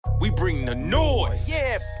We bring the noise.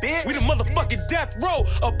 Yeah, bitch. We the motherfucking death row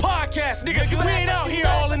of podcasts, nigga. We ain't out here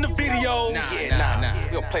all in the videos. Nah.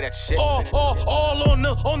 We don't play that shit. All on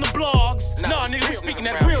the blogs. Nah, nigga, we speaking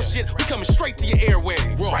that real shit. We coming straight to your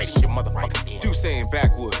airwaves. Right in your motherfucking ear. Do saying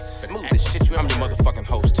backwoods. Smooth this shit you I'm your motherfucking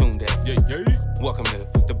host, Tunde. Yeah. Welcome to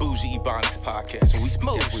the Bougie Ebonics podcast, where we speak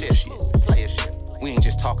that real shit. Play your shit. We ain't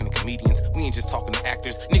just talking to comedians. We ain't just talking to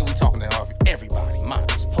actors. Nigga, we talking to everybody.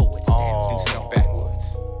 Models, poets, dancers. Do saying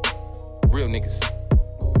backwoods. Real niggas.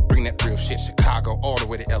 Bring that real shit. Chicago all the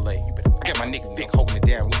way to LA. I got my nigga Vic holding it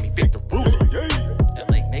down with me. Vic the Ruler.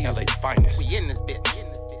 LA finest. We in this bitch.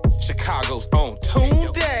 Chicago's own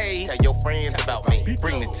Tunde. Tell your friends about me.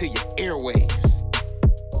 Bring it to your airwaves.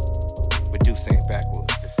 But do saying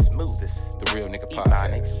backwoods. The smoothest. The real nigga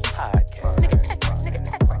Ebonics podcast.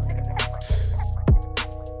 Nigga,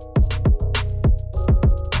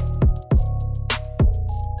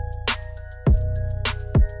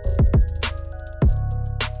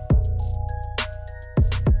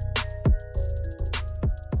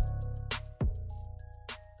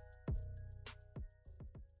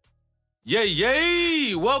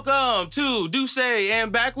 Yay! Welcome to Duce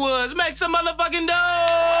and Backwoods. Make some motherfucking dough!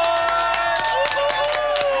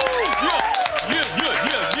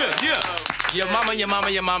 Yeah.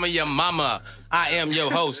 Your mama. I am your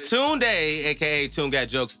host, Tunde, a.k.a. Toon Got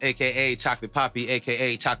Jokes, a.k.a. Chocolate Poppy,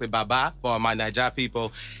 a.k.a. Chocolate Baba, for all my Naija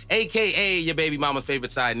people, a.k.a. your baby mama's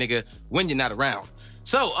favorite side nigga when you're not around.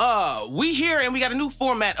 So, we here and we got a new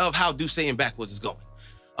format of how Duce and Backwoods is going.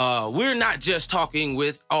 We're not just talking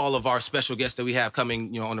with all of our special guests that we have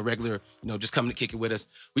coming, on a regular, just coming to kick it with us.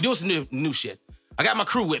 We're doing some new shit. I got my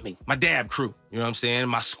crew with me, my dab crew, you know what I'm saying?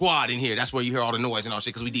 My squad in here. That's where you hear all the noise and all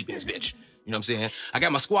shit, because we deep in this bitch. You know what I'm saying? I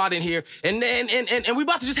got my squad in here, and we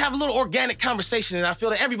about to just have a little organic conversation, and I feel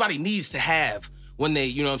that everybody needs to have when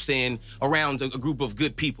they, around a group of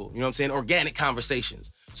good people, you know what I'm saying? Organic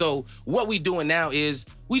conversations. So what we doing now is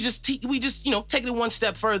we just take it one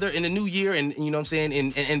step further in the new year and you know what I'm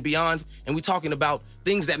saying and beyond, and we talking about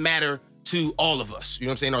things that matter to all of us, you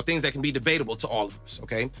know what I'm saying, or things that can be debatable to all of us,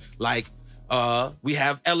 okay? Like we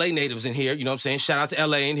have LA natives in here, you know what I'm saying? Shout out to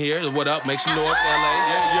LA in here. What up? Make some noise for LA.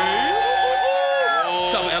 Yeah.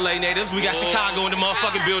 Couple LA natives. We got Chicago in the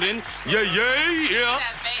motherfucking building.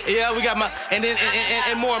 Yeah, we got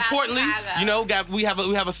and more importantly, we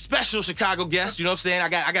have a special Chicago guest, you know what I'm saying?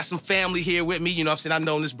 I got some family here with me, you know what I'm saying? I've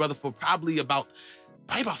known this brother for probably about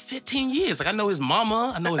 15 years. Like, I know his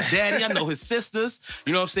mama, I know his daddy, I know his sisters,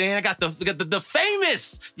 you know what I'm saying? I got the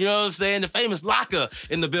famous, you know what I'm saying? The famous Locker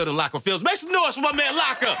in the building, Locker Fields. Make some noise for my man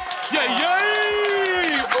Locker.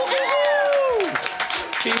 Yeah.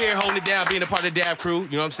 He here holding it down, being a part of the Dab crew.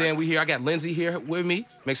 You know what I'm saying? We here. I got Lindsay here with me.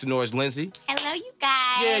 Make some noise, Lindsay. Hello, you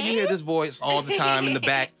guys. Yeah, you hear this voice all the time in the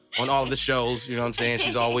back on all of the shows. You know what I'm saying?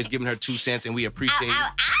 She's always giving her 2 cents, and we appreciate it. You know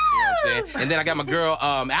what I'm saying? And then I got my girl,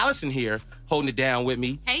 Allison here, holding it down with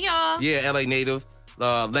me. Hey, y'all. Yeah, LA native.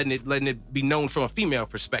 Letting it be known from a female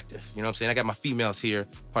perspective. You know what I'm saying? I got my females here,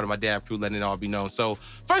 part of my Dab crew, letting it all be known. So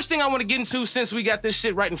first thing I want to get into, since we got this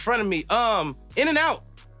shit right in front of me, In-N-Out.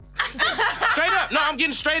 Straight up. No, I'm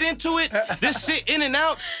getting straight into it. This shit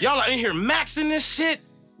In-N-Out. Y'all are in here maxing this shit.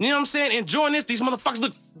 You know what I'm saying? Enjoying this. These motherfuckers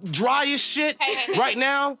look dry as shit right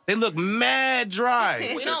now. They look mad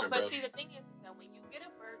dry. We don't, but see, the thing is that when you get a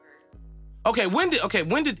burger.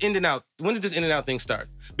 When did In-N-Out, when did this In-N-Out thing start?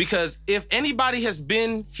 Because if anybody has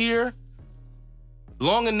been here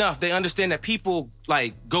long enough, they understand that people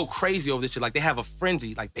like go crazy over this shit. Like, they have a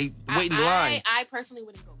frenzy. Like, they wait in line. I personally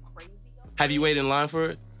wouldn't go crazy over it. Have you waited in line for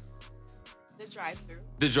it? The drive-thru.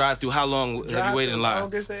 The drive-thru. How long have you waited in line?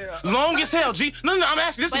 Long as hell. Long as hell, G. No, I'm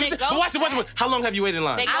asking. Watch it. How long have you waited in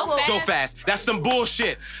line? They Go fast. That's some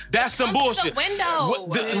bullshit. That's some bullshit. The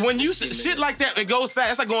window. When you shit like that, it goes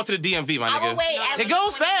fast. It's like going to the DMV, my nigga. It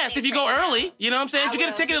goes fast if you go early. You know what I'm saying? If you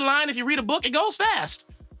get a ticket in line, if you read a book, it goes fast.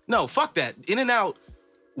 No, fuck that. In-N-Out.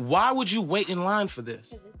 Why would you wait in line for this?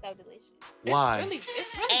 Because it's so delicious. Why? It's really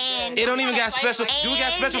And good. It don't even got special. Do we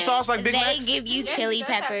got special sauce like Big Macs? They give you chili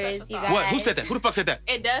peppers, you guys. What? Who said that? Who the fuck said that?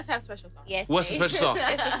 It does have special sauce. Yes. What's the special sauce?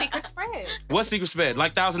 It's a secret spread. What secret spread?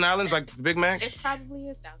 Like Thousand Islands, like Big Mac? It's probably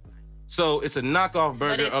is Thousand Islands. So it's a knockoff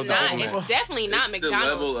But burger it's of the not. Old Man. It's definitely not It's McDonald's.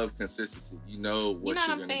 the level of consistency. You know what You know you're what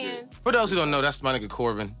I'm gonna saying? get. For those who don't know, that's my nigga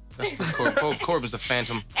Corbin. That's Corbin. Corbin's a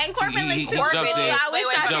phantom. And Corbin He looks jumps Corbin. in. I wish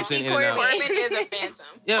I could jumps in see in and out. Corbin. Corbin is a phantom.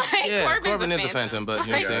 Yeah, Like, Corbin is a phantom. phantom, but you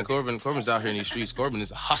know what I'm saying? Corbin's out here in these streets. Corbin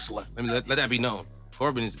is a hustler. Let that be known.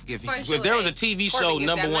 Corbin is if there was a TV show Corbin gets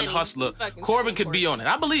number that one money. hustler, Fucking Corbin could be on it.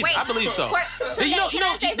 I believe so. So You know, can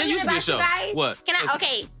I say there used to be a something show. about you guys? What?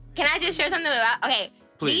 Can I just share something about? Okay,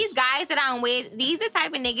 Please. These guys that I'm with, these the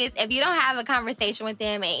type of niggas, if you don't have a conversation with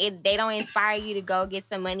them and they don't inspire you to go get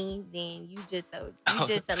some money, then you just a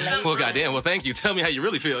lazy. Well, goddamn. Well, thank you. Tell me how you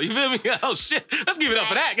really feel. You feel me? Oh, shit. Let's give it up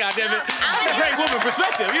for that, goddamn it. That's a great woman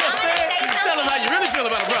perspective. You know what I'm saying? Tell them how you really feel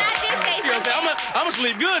about a brother. You know what I'm saying? I'm going to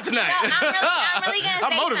sleep good tonight. No, I'm really gonna I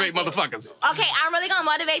say motivate something. motherfuckers. Okay, I'm really gonna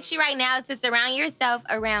motivate you right now to surround yourself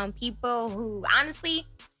around people who, honestly,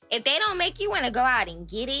 if they don't make you want to go out and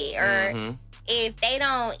get it, or Mhm. if they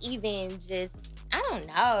don't even just, I don't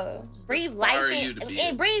know, breathe Inspire life you to be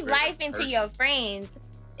and breathe better life into person. your friends,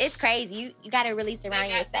 it's crazy. You gotta really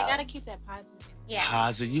surround They yourself. gotta keep that positive. Yeah.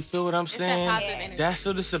 Positive. You feel what I'm It's that saying? positive Yeah. energy. That's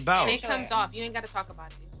what it's about. And it comes off. You ain't gotta talk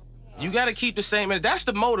about it. You got to keep the same. That's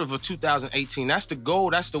the motive of 2018. That's the goal.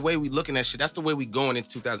 That's the way we looking at shit. That's the way we going into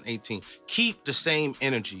 2018. Keep the same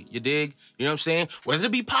energy. You dig? You know what I'm saying? Whether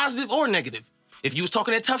it be positive or negative. If you was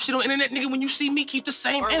talking that tough shit on internet, nigga, when you see me, keep the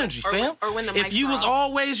same energy, fam. Or when the If mics you are was off.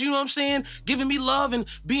 always, you know what I'm saying, giving me love and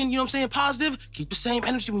being, you know what I'm saying, positive, keep the same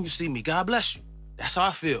energy when you see me. God bless you. That's how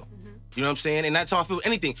I feel. You know what I'm saying? And that's how I feel with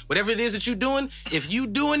anything. Whatever it is that you're doing, if you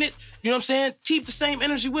doing it, you know what I'm saying, keep the same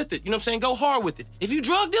energy with it. You know what I'm saying? Go hard with it. If you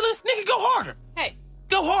drug dealing, nigga, go harder. Hey,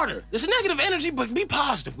 Go harder. It's a negative energy, but be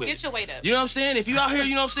positive with get it. your weight up. You know what I'm saying? If you out here,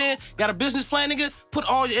 you know what I'm saying, got a business plan, nigga, put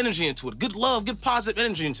all your energy into it. Good love, good positive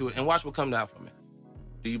energy into it, and watch what comes out from it.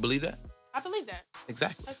 Do you believe that? I believe that.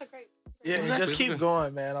 Exactly. That's a great. Yeah, and Exactly. just keep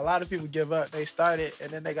going, man. A lot of people give up. They started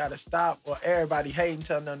and then they gotta stop, or everybody hating,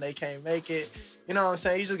 telling them they can't make it. You know what I'm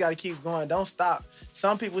saying? You just gotta keep going. Don't stop.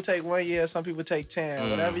 Some people take 1 year, some people take 10.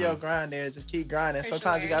 Whatever your grind is, just keep grinding. For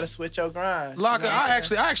Sometimes you sure. gotta switch your grind. Locka, You know what I'm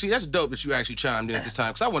saying? I actually, that's dope that you actually chimed in at this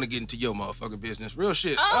time, because I want to get into your motherfucking business. Real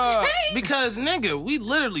shit. Oh, okay. Because, nigga, we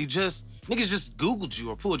literally niggas just Googled you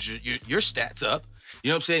or pulled your stats up. You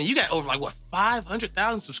know what I'm saying? You got over, like, what,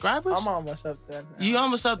 500,000 subscribers? I'm almost up there. Now. You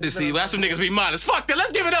almost up this It's been season. a That's some niggas be modest. Fuck that.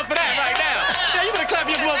 Let's give it up for that right now. Yeah, you better clap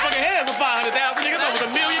your motherfucking hands for 500,000 niggas. Almost a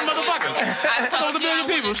million motherfuckers. I told Almost a you I million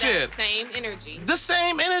people. wanted Shit. that same energy. The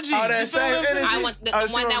same energy. Oh, that You feel same what I'm saying? energy? I want the Oh,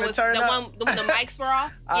 she one want that me to was turn the up? one when the mics were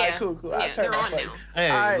off. All right, Yeah. cool. I'll Yeah, turn they're up on for you. now. Hey,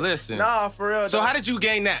 All right. listen. Nah, for real. So though. how did you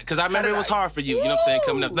gain that? Because I remember did it was I- hard for you. You know what I'm saying?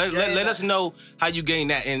 Coming up. Let Yeah. us know how you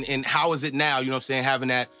gained that and how is it now, you know what I'm saying, having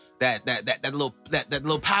that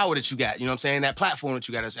little power that you got, you know what I'm saying? That platform that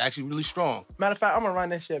you got is actually really strong. Matter of fact, I'm gonna run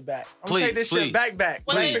this shit back. I'm Please, gonna take this please. shit back.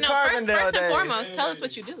 Well, Like you the know, first Carbondale and days. foremost, tell us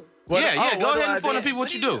what you do. What- yeah, oh, go what do ahead I and inform the do? people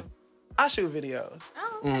what you do. I shoot videos. Oh,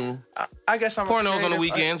 Mm-hmm. I guess I'm a Pornos on the creative-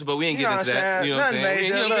 weekends, but we ain't You getting know into what I'm that. saying? You know what I'm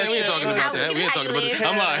saying? Nothing We ain't major, talking little about shit. that. We ain't talking about that.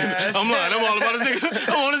 How I'm lying. Yeah. I'm lying. I'm all about this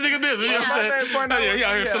nigga. I'm on this nigga business. You know what I'm Yeah, saying? my man, Oh, yeah, he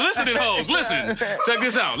out here yeah. soliciting hoes. Listen, check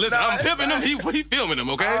this out. Listen, I'm pimping them. He filming them,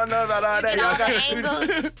 I okay? don't know about all that. All Y'all the got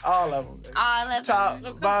angles, all of them. Baby. all of Top,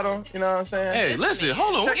 them. bottom, you know what I'm saying? Hey, listen,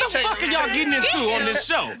 hold on. What the fuck are y'all getting into on this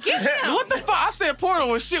show? What the fuck? I said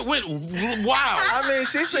porno and shit went wild. I mean,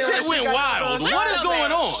 she said Shit went wild. What is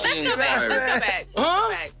going on? Let's go back. Let's go back. Huh? Go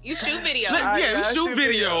back. You shoot videos. Yeah, we I shoot shoot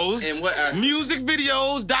videos, And what aspect? music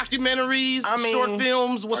videos, documentaries, I mean, short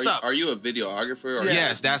films. What's up? Are you a videographer? Or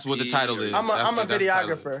Yes, that's what the title is. I'm a That's the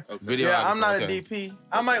title. videographer. Okay. Videographer, Yeah, I'm not okay. a DP.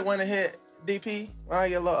 I might want to hit DP when I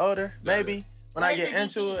get a little older. Maybe when I What get is a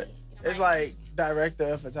into DP? it. It's like director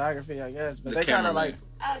of photography, I guess. But The they kind of cameraman.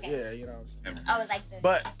 like, Okay. yeah, you know what I'm saying. Oh, like this.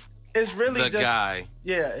 But it's really The just guy.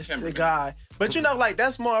 yeah, it's the Cameraman. guy. But you know, like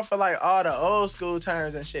that's more for like all the old school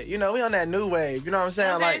terms and shit. You know, we on that new wave. You know what I'm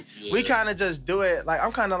saying? Okay. Like we Yeah. kind of just do it. Like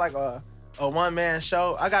I'm kind of like a one man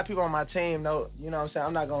show. I got people on my team. No, you know what I'm saying.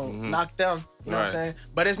 I'm not gonna Mhm. knock them. You know what I'm Right. saying?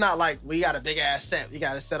 But it's not like we got a big ass set. We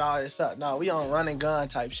got to set all this up. No, we on run and gun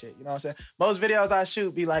type shit. You know what I'm saying? Most videos I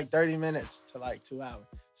shoot be like 30 minutes to like 2 hours.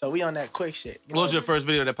 So we on that quick shit. You What was know? your first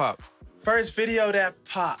video that popped? first video that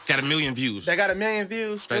popped? Got 1 million views. They got 1 million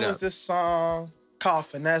views. Straight it was up. this song called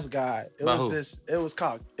Finesse God. It By was who?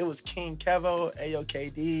 it was King Kevo,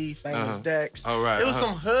 AOKD, Famous Uh-huh. Dex. All right. It was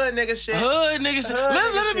some hood nigga shit. Hood nigga shit. Hood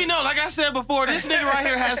Let nigga it be shit. known, like I said before, this nigga right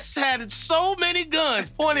here has had so many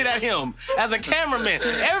guns pointed at him as a cameraman.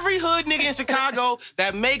 Every hood nigga in Chicago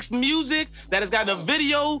that makes music, that has gotten a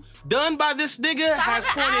video done by this nigga, So has I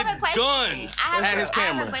have pointed a question. guns I have at his I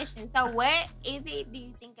have a camera. question. So what is it do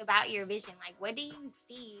you think about your vision? Like, what do you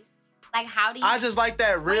see? Like, how do you... I just like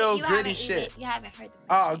that Wait, real you gritty haven't shit. even- You haven't heard the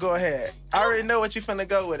Oh, question. go ahead. I already know what you finna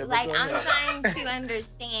go with it. But Like, go I'm ahead. trying to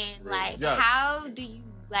understand, like, Yeah. how do you, He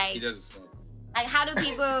like, doesn't smoke. how do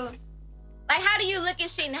people... Like, how do you look at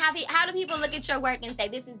shit and how do people look at your work and say,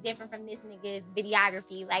 this is different from this nigga's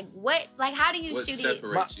videography? Like, what... Like, how do you What shoot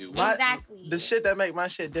separates you? Exactly. The shit that make my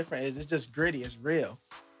shit different is it's just gritty. It's real.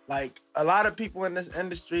 Like a lot of people in this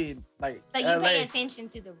industry, like it? So you LA, pay attention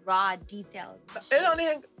to the raw details. of it shit. don't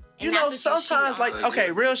even. And you know, that's what you sometimes, shoot like, on.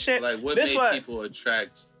 okay, real shit. Like, what This made what- people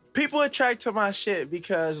attract? People attract to my shit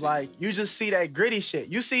because, like, you just see that gritty shit.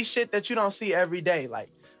 You see shit that you don't see every day. Like,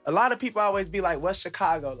 a lot of people always be like, what's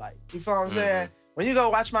Chicago like? You feel what I'm saying? When you go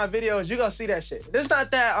watch my videos, you gonna see that shit. This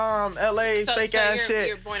not that LA fake ass shit.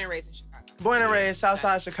 You're born and raised in Chicago. Born and raised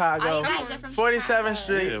Southside All Chicago. you guys are from 47th Chicago.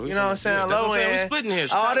 Street, Yeah, we you know what I'm saying? yeah, that's Low what I'm saying. We end. splitting here.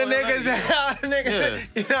 All the Chicago, niggas, LA. all the niggas,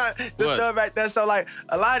 you know, the What? stuff back there. So, like,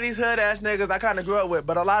 a lot of these hood ass niggas I kind of grew up with,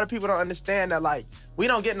 but a lot of people don't understand that, like, we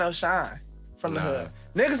don't get no shine from the Nah. hood.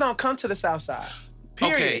 Niggas don't come to the South Side.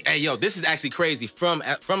 Period. Okay, hey yo, this is actually crazy from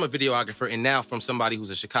a videographer and now from somebody who's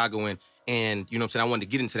a Chicagoan, and you know what I'm saying. I wanted to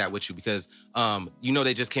get into that with you because you know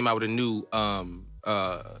they just came out with a new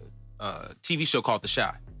TV show called The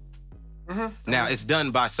Chi. Mhm. Now it's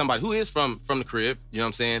done by somebody who is from the crib, you know what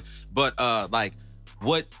I'm saying. But like,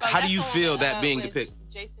 what? Like, how do that's you the one feel with, that being with depicted?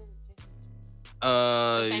 Jason,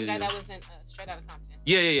 the same guy Yeah, that was in Straight Outta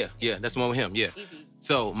Compton. yeah. That's the one with him. Yeah. Easy.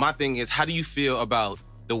 So my thing is, how do you feel about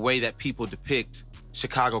the way that people depict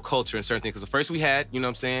Chicago culture and certain things? Because first we had, you know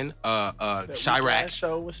what I'm saying, That Chirac. weak-ass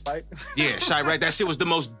show with Spike. Yeah, Chirac. That shit was the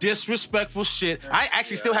most disrespectful shit. I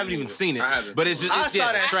actually still haven't even seen it, I haven't. but it's just I it's, saw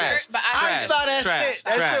yeah, that trash. shit, but I trash, saw that trash, shit.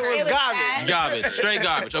 That trash. shit was It was garbage. trash. Garbage, straight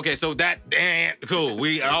garbage. Okay, so that cool.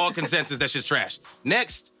 We all consensus that shit's trash.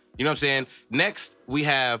 Next, you know what I'm saying? Next we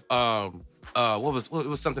have what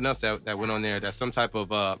was something else that went on there? That's some type of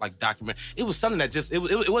like document. It was something that just it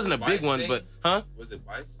wasn't a big Vice one, thing? but huh? Was it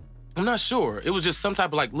Vice? I'm not sure. It was just some type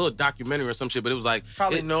of like little documentary or some shit, but it was like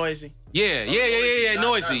Probably it- noisy. yeah, Noisy,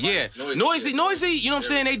 noisy, not noisy. You know what I'm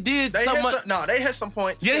saying? They did They so hit much. they hit some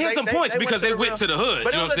points. Yeah, they hit some points because they went real- to the hood.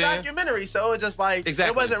 But you it know was what a I'm saying? documentary, so it was just like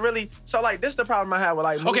Exactly. it wasn't really. So like this the problem I have with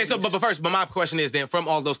like movies. Okay, so but first, my question is then from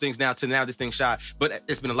all those things now to now this thing shot, but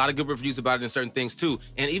it's been a lot of good reviews about it and certain things too.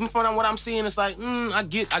 And even from what I'm seeing, it's like I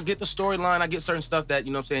get the storyline, I get certain stuff that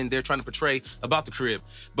you know what I'm saying they're trying to portray about the crib,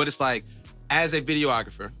 but it's like. As a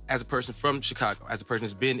videographer, as a person from Chicago, as a person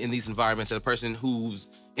who's been in these environments, as a person who's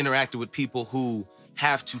interacted with people who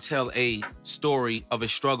have to tell a story of a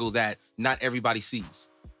struggle that not everybody sees,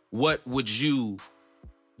 what would you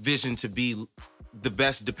vision to be the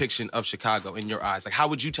best depiction of Chicago in your eyes? Like, how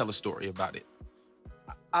would you tell a story about it?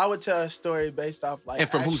 I would tell a story based off like. And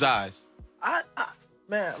from whose eyes? I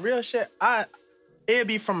man, real shit. It'd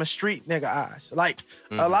be from a street nigga eyes. Like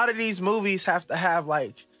a Mhm. lot of these movies have to have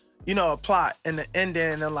like, you know, a plot and the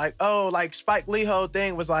ending and like, oh, like Spike Lee whole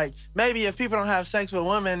thing was like, maybe if people don't have sex with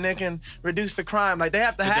women, they can reduce the crime. Like they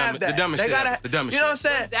have to have that. The dumbest they shit gotta, ever. The dumbest you know what I'm shit.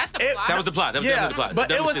 saying? Was that the It- plot? That was the plot. That was Yeah, definitely the plot. but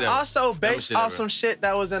The it dumbest was shit ever. also Dumbest based shit off ever. some shit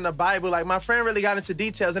that was in the Bible. Like my friend really got into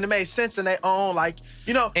details and it made sense in their own, like,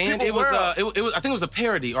 you know, And people it was, world. it was, I think it was a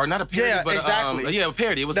parody, or not a parody, Yeah, but exactly. yeah, a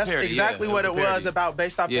parody. It was That's a parody. exactly yeah, what it a was parody. about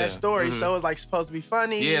based off Yeah, that story. mhm. So it was like supposed to be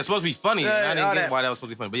funny. Yeah, it's supposed to be funny. and I all didn't get that. why that was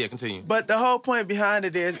supposed to be funny, but yeah, continue. But the whole point behind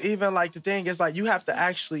it is even like the thing is like you have to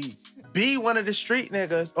actually be one of the street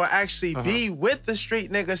niggas or actually be with the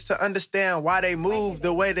street niggas to understand why they move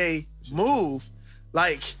the way they move.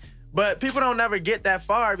 Like, but people don't never get that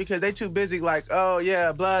far because they too busy like, oh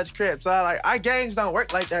yeah, Bloods, Crips. Our gangs don't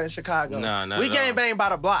work like that in Chicago. Nah, not we at gang all. bang by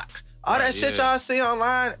the block. All Right, that shit yeah. y'all see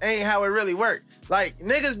online ain't how it really work. Like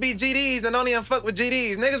niggas be GDs and don't even fuck with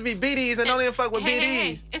GDs. Niggas be BDs and don't even fuck with BDs.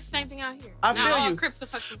 Hey, it's the same thing out here. I Now feel all you. Crips are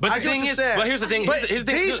fucking. But I the get what thing you is, said. but here's the thing. But Here's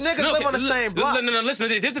the thing. these niggas live on the same block. No, listen.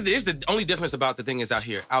 Here's the only difference about the thing is out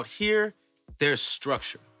here. Out here, there's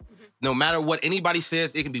structure. No matter what anybody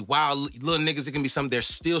says, it can be wild little niggas. It can be some. There's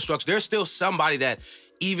still structure. There's still somebody that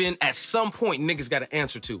even at some point niggas got to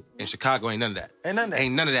answer to. In Chicago, ain't none of that. Ain't none of that.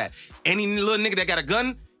 Ain't none of that. Any little nigga that got a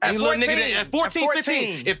gun. At Any little nigga 14, that, at 14, at 15,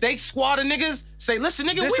 14. if they squad of niggas, say, listen,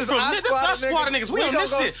 nigga, This we is from our this is our squad squad of of niggas. niggas. We We on gonna this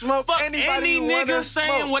go shit. smoke Fuck anybody any who wanna nigga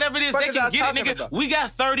saying smoke. whatever it is, Fuck they is can y'all get it, talking nigga. about? We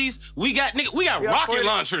got 30s. We got Yeah, rocket 40.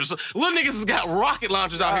 launchers. Little niggas has got rocket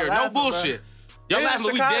launchers out Y'all here. No laughing, bro. bullshit. Y'all In laughing,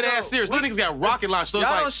 but we dead Chicago, ass serious. Little niggas got rocket launchers. So Y'all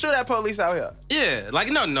it's don't like, shoot at police out here. yeah, like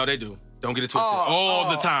no, they do. Don't get it twisted. Oh, All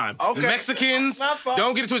the oh, time. okay. Mexicans, My fault.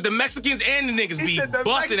 don't get it twisted. The Mexicans and the niggas He be said the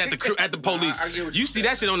busting Mexicans. at the police. I get what You you're see saying.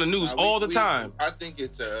 that shit on the news We- all the we- time. I think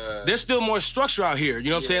it's There's still more structure out here.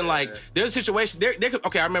 You know what I'm saying? Yeah. Like there's a situation.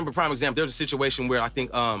 Okay, I remember prime example. There was a situation where I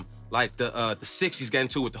think like the 60s got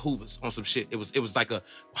into it with the Hoovers on some shit. It was like a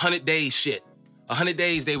 100 days shit. 100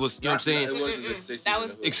 days they was, you know what I'm saying? It wasn't the 60s. That in was-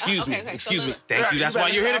 the hood. Excuse me. Okay, so Excuse me. look. Thank Right, you. you That's why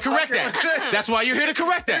better you're here to stop correct fucking- that. That's why you're here to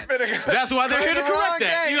correct that. That's why they're here to correct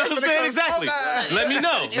that. You know what I'm saying? Exactly. Let me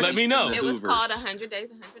know. It Let was- me know. It was Hoovers. called 100 Days,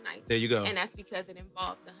 100 Nights. There you go. And that's because it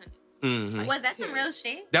involved the hundreds. Mhm. Was that some real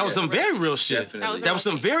shit? That was some very real shit. Definitely. That That was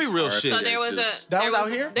some very real Sorry, shit. So there was a. That there was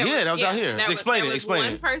out here? there Yeah, that was out here. there Explain there it, was explain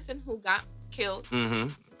one it. person who got killed. Mm-hmm.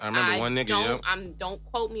 I remember one nigga, Don't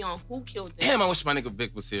quote me on who killed them. Damn, I wish my nigga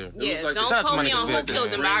Vic was here. Yeah, was like don't shout out to quote my me nigga on who Vic, killed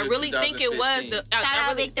man. them, but I really think it was the. Shout I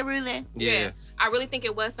out really, Victor Ruler. Yeah. I really think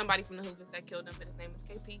it was somebody from the Hoovers that killed him, but his name was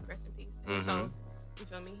KP. Rest in peace. And so, you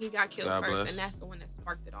feel me? He got killed God first, bless. and that's the one that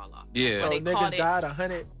sparked it all off. Yeah. So they niggas called it- died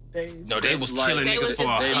 100 days. No, they was Like, killing they niggas was for just-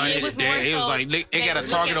 100 it was more days. It was so like, they they got a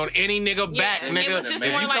was target on looking- any nigga back, and nigga. it was just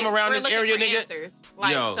If more you like, come around we're this looking area, for nigga, answers.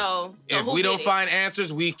 Like, yo, so if who we did don't it? find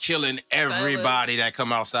answers, we killing everybody that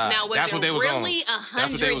come outside. Now, was That's it what they was really on.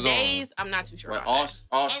 That's what they 100 was on. days? I'm not too sure. Like about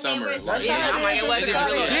all that. And they summer. were- Like, Yeah, I'm like, it wasn't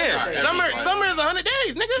really- Yeah, summer is 100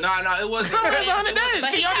 days, nigga. Nah, it was. Summer is 100 days. But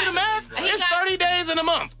Can he y'all do the got- math? he It's got- 30 days in a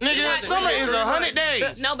month, He nigga. got- Summer is 100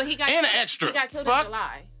 days. No, but he got And an killed- extra. He got killed Fuck. in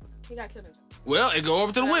July. He got killed in July. Well, it go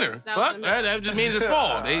over to the That- winter. that was Fuck, the that just means it's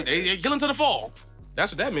fall. They killing to the fall.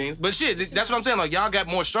 That's what that means. But shit, that's what I'm saying. Like y'all got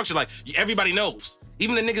more structure. Like everybody knows.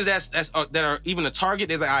 Even the niggas that are even a target,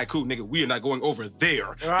 they're like, all right, cool, nigga, we are not going over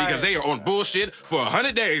there Right. because they are on bullshit for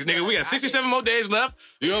 100 days, nigga. We got 67 more days left.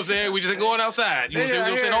 You know what I'm saying? We just ain't going outside. You know what I'm saying? We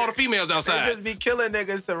don't send all the females They outside. just be killing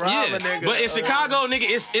niggas to rob Yeah, a nigga. but in Chicago, nigga,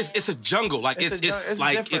 it's a jungle. Like It's it's a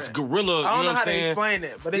like different. it's guerrilla. I don't You know know what how I'm to saying? explain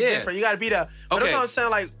it, but it's Yeah. different. You gotta be there. But Okay. that's what I'm saying.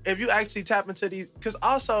 Like, if you actually tap into these, because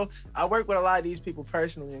also I work with a lot of these people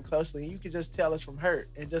personally and closely, and you can just tell it's from hurt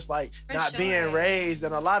and just like For not sure. being raised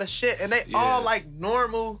and a lot of shit, and they Yeah. all like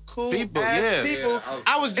normal, cool People, ass yeah. people.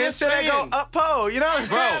 I was just Until they saying. go up pole, you know what I'm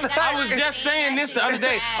Bro, saying? I was just saying this the other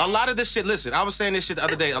day. A lot of the this shit, listen, I was saying this shit the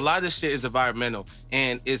other day. A lot of this shit is environmental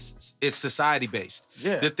and it's society based.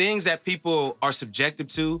 Yeah. The things that people are subjected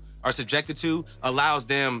to allows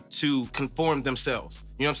them to conform themselves.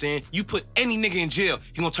 You know what I'm saying? You put any nigga in jail,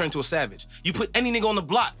 he gonna turn to a savage. You put any nigga on the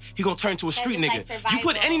block, he gonna turn to a street it's nigga. like You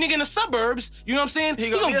put survival. any nigga in the suburbs, you know what I'm saying? He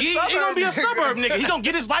gonna be a suburb suburb nigga. He gonna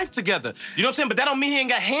get his life together. You know what I'm saying? But that don't mean he ain't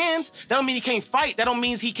got hands. That don't mean he can't fight. That don't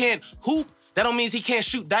mean he can't hoop. That don't mean he can't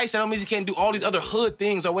shoot dice. That don't mean he can't do all these other hood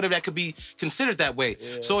things or whatever that could be considered that way.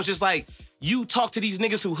 So it's just like you talk to these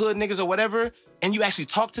niggas who hood niggas or whatever, and you actually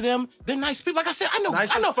talk to them. They're nice people. Like I said, I know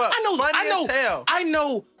Nice as fuck. Funny as hell. I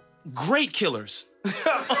know great killers.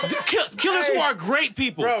 Killers who Hey. are great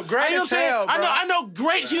people. Bro, great You know what I'm as saying? hell, bro. I know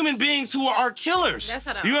great human beings who are killers. That's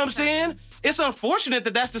how that You know what I'm works. saying? It's unfortunate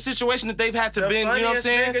that that's the situation that they've had to The been, you know what I'm funniest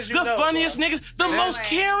saying? niggas you The know, funniest bro. niggas, the Yeah. most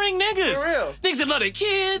caring niggas. For real. Niggas that love their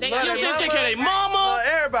kids, Love you know what I'm their saying? Take care of their mama. Love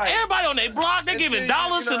everybody. Everybody on their block, they Until giving you-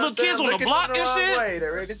 dollars you know to what little I'm kids saying? on the Look block at and them the wrong shit. way.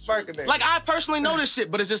 They're really sparking there. Like I personally know this shit,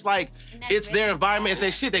 but it's just like it's their environment. It's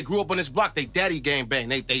their shit. They grew up on this block. They daddy gang bang.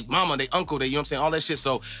 They mama, they uncle, they you know what I'm saying, all that shit.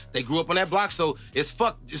 So they grew up on that block. So it's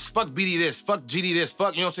fuck BD this, fuck GD this,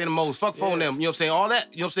 fuck, you know what I'm saying, the most, fuck phone them, you know what I'm saying, all that,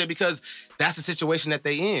 you know what I'm saying, because that's the situation that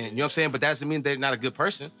they in. You know what I'm saying? But that doesn't mean they're not a good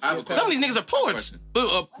person. I have a Some of these question. niggas are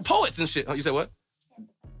poets. Poets and shit. Oh, you said what?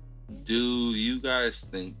 Do you guys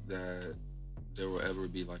think that there will ever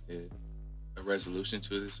be like a resolution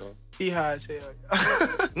to this all? He high as hell.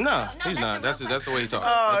 No, he's that's not. the That's real the way he talks.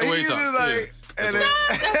 Oh, That's the way he he's talks. just like, and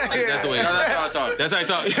then, That's the way he No, talks. that's how I talk. That's how he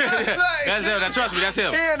talks. That's him. Trust me, that's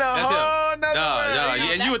him. He in a That's him. whole nother world.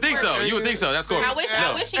 Yeah, you would think so. You would think so. That's cool. I wish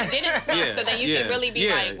he didn't smoke Yeah, so that you yeah, could really be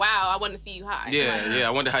yeah. like, wow, I want to see you high. Yeah.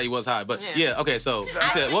 I wonder how he was high. But Yeah. yeah, okay, so you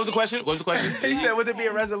said, what was the question? What was the question? He said, would there be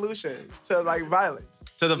a resolution to like violence?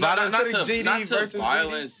 To the No, violence? not Instead of to, GD not to versus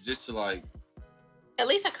violence, just to like At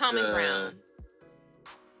least a common ground.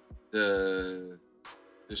 the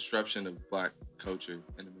disruption of black culture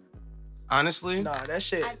in America. Honestly? Nah, that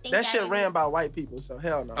shit. I think That that shit is- ran by white people, so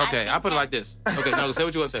hell no. Okay, think I'll put it that- like this. Okay, no, say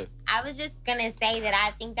what you want to say. I was just gonna say that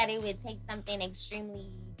I think that it would take something extremely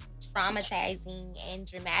traumatizing and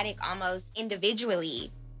dramatic, almost individually,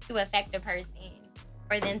 to affect a person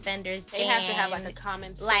for them to understand. They have to have like a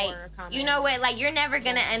common sore. like, common, you know what? Like, you're never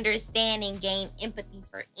gonna understand and gain empathy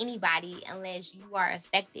for anybody unless you are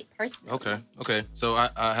affected personally. Okay. So I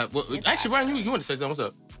have. Well, actually, Brian, you want to say something? What's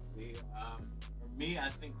up? For me, I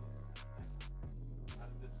think out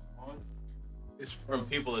of this response It's from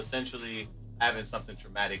people essentially having something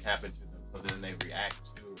traumatic happen to them, so then they react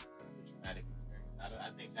to the traumatic experience. I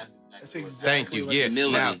think that's exactly. That's what's exactly Thank you. what Yeah.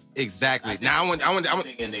 Humility. Now, exactly. Now I want.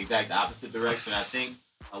 think in the exact opposite direction. I think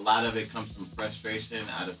a lot of it comes from frustration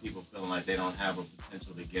out of people feeling like they don't have a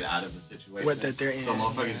potential to get out of a situation. What that they're in, So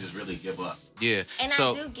motherfuckers yeah. just really give up. Yeah. And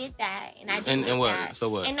So I do get that. And I do and get what? that. So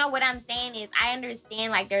what? And no, what I'm saying is I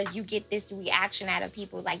understand like you get this reaction out of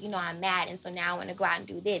people like, you know, I'm mad and so now I want to go out and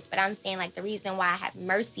do this. But I'm saying like the reason why I have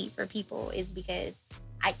mercy for people is because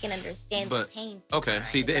I can understand the But, pain. Okay,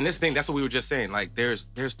 see, and this thing, that's what we were just saying. Like, there's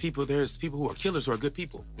people who are killers who are good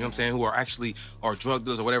people. You know what I'm saying? Who are actually, or drug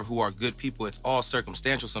dealers or whatever, who are good people. It's all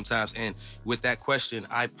circumstantial sometimes. And with that question,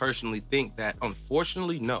 I personally think that,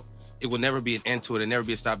 unfortunately, no. It will never be an end to it. It'll never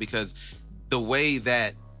be a stop because the way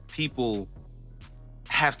that people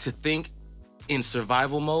have to think in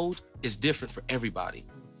survival mode is different for everybody.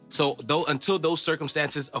 So until those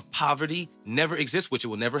circumstances of poverty never exist, which it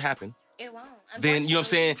will never happen, It won't. then, you know what I'm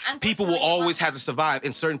saying? People will Unfortunately, it always won't. have to survive,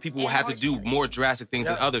 and certain people will have to do more drastic things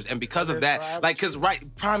than Yep. others. And because of There's that, survival like, cause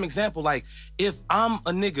too. prime example, like, if I'm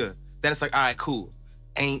a nigga that it's like, all right, cool.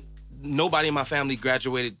 Ain't nobody in my family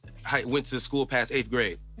graduated, went to school past 8th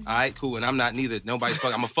grade. All right, cool. And I'm not neither. Nobody's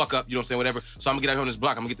fuck. I'm a fuck up, you know what I'm saying? Whatever. So I'm gonna get out here on this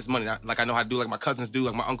block. I'm gonna get this money. Like I know how to do, like my cousins do,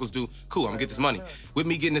 like my uncles do. Cool, I'm gonna get this money. With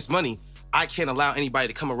me getting this money, I can't allow anybody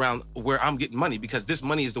to come around where I'm getting money because this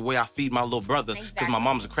money is the way I feed my little brother because my Exactly.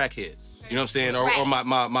 mom's a crackhead. You know what I'm saying? Or Right.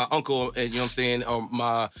 my uncle, you know what I'm saying? Or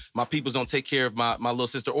my peoples don't take care of my little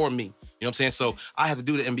sister or me. You know what I'm saying? So I have to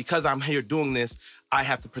do that. And because I'm here doing this, I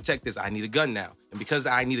have to protect this. I need a gun now. And because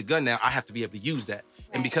I need a gun now, I have to be able to use that.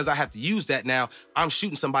 And because I have to use that now, I'm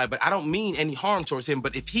shooting somebody, but I don't mean any harm towards him.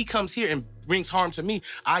 But if he comes here and brings harm to me,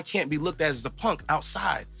 I can't be looked at as a punk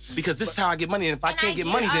outside because this is how I get money. And if I And can't I get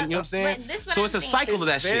get money, all- then you know what I'm saying? but this is what So I'm it's a saying. cycle of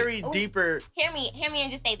that It's shit. very Ooh. deeper. Hear me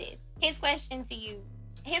and just say this. His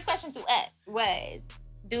question to us was,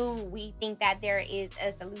 do we think that there is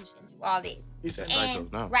a solution to all this? He said, It's a cycle,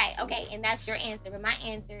 And no. right, okay, and that's your answer. But my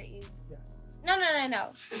answer is Yeah.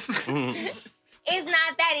 no. Mhm. It's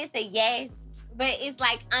not that, it's a yes. But it's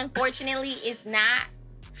like, unfortunately, it's not,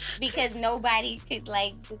 because nobody could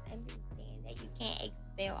like just understand that you can't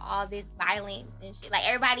expel all this violence and shit. Like,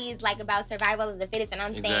 everybody is like about survival of the fittest, and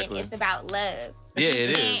I'm saying Exactly. it's about love. Yeah, it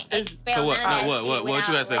You is. can't expel So what? none of that What shit you gotta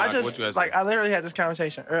without say, love. I Michael? What just you gotta like say? I literally had this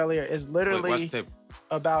conversation earlier. It's Wait, watch literally the tape.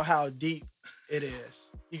 about how deep it is.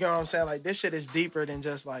 You know what I'm saying? Like, this shit is deeper than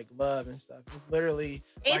just like love and stuff. It's literally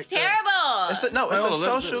It's like terrible.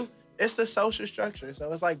 It's the social structure.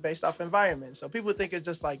 So it's like based off environment. So people think it's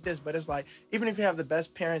just like this, but it's like, even if you have the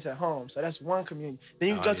best parents at home, so that's one community. Then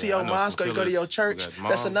you Oh, go to yeah, I your know some mosque, or you go to killers your who church, got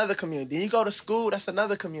that's mom. another community. Then you go to school, that's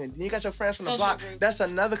another community. Then you got your friends from the Social block, group. that's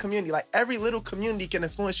another community. Like, every little community can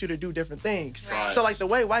influence you to do different things. Right. So like the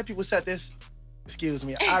way white people set this, excuse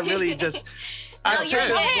me, I really just I No, take you're this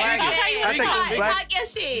good. black, Okay, I take talk- this black, talk your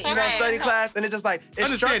shit. you know, Right. study class, and it's just like it's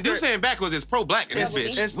Understand, dude structured. saying backwards is pro-black in this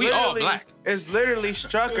bitch. It's We all literally- black. It's literally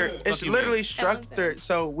structured. It's Fuck you, literally man. structured.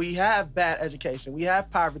 So we have bad education. We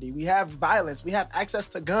have poverty. We have violence. We have access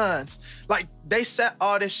to guns. Like, they set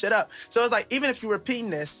all this shit up. So it's like, even if you're repeating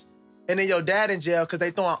this, and then your dad in jail because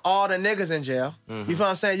they throwing all the niggas in jail. Mhm. You feel what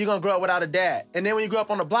I'm saying? You're gonna grow up without a dad. And then when you grow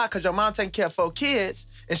up on the block because your mom taking care of 4 kids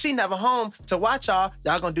and she never home to watch y'all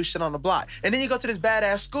gonna do shit on the block. And then you go to this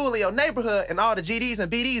badass school in your neighborhood and all the GDs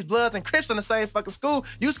and BDs, Bloods and Crips in the same fucking school.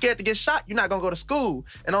 You scared to get shot, you're not gonna go to school.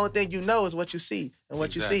 And the only thing you know is what you see and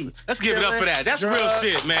what Exactly. you see. Let's give it up for that. That's real Drugs,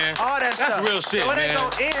 shit, man. All that That's stuff. real shit, So it ain't man.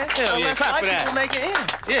 gonna end Hell yeah, unless clap white for that. people make it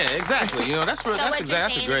end. Yeah, exactly. You know, that's real. So That's what you're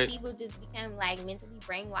exactly saying great. is people just become like mentally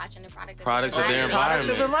brainwashed and a product Products of their Product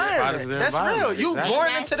of environment. Products environment. of their That's real. environment. You Exactly.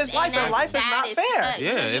 born into this life, and life is not fair.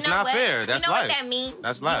 Yeah, it's not fair. That's you know life. what that means?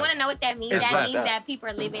 That's Do you life. want to know what that means? It's That life. means that people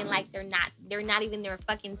are living like they're not even their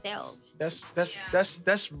fucking selves.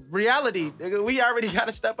 That's reality. Nigga. We already got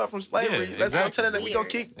to step up from slavery. Yeah, Let's go exactly. to that. We gonna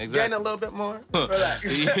keep Exactly. gaining a little bit more. Relax.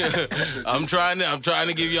 I'm trying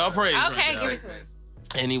to give y'all praise. Okay, right now. give it to us.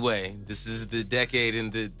 Anyway, this is the decade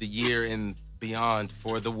and the year and beyond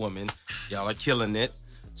for the woman. Y'all are killing it.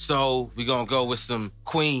 So we gonna go with some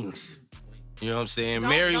queens. You know what I'm saying?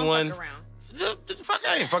 Marry Don't one. fuck around. The fuck,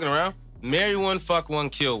 I ain't fucking around. Marry one, fuck one,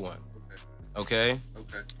 kill one. Okay.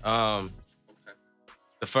 Okay. Um, Okay.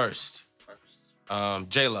 the first.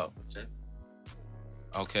 J-Lo. J-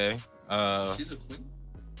 Okay. She's a queen.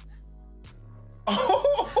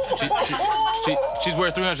 She's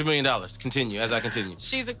worth $300 million. Continue as I continue.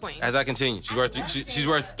 She's a queen. As I continue, she's worth she's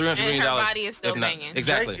worth $300 And million. her body is still if not- banging.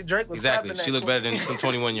 Exactly. Drake was Exactly. slapping She that look better than some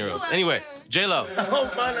 21-year-olds. Anyway, J Lo.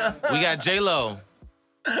 Oh, man. We got J Lo,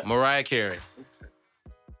 Mariah Carey,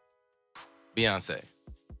 Beyonce.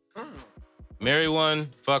 Marry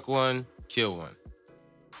one, fuck one, kill one.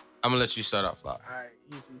 I'm gonna let you start off, Flock. All right,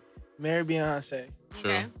 easy. Marry Beyonce.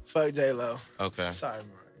 True. Okay. Fuck J-Lo. Okay. Sorry,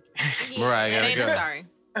 Mariah. Mariah, It gotta ain't a go. sorry.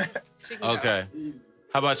 She can go. Okay.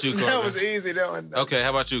 How about you, That was Corbin? easy. That one. Okay. How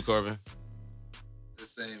about you, Corbin? The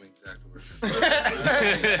same exact word.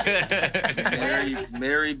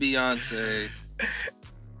 Marry Beyonce.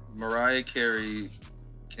 Mariah Carey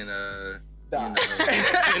can Die. you know,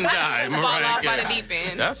 And die, Fall Mariah off by the Carey. deep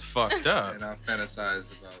end. That's fucked up. and I fantasize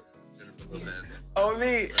about Jennifer Lopez. On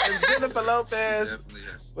me, if Jennifer Lopez Definitely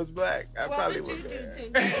has. was black, I What probably would you would do be.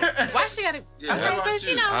 to Why she gotta? Yeah, okay, that's but what you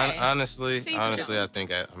you- know. hey. Honestly, See, I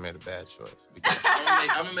think I made a bad choice because I'm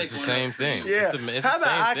gonna make it's the one same up for you. thing. Yeah. It's How the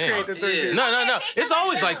about I same create thing. the three? Yeah. people? No. It's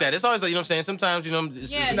always like that. It's always like, you know what I'm saying? Sometimes, you know,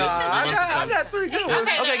 it's Yeah. Nah, I once got sometimes- three good ones.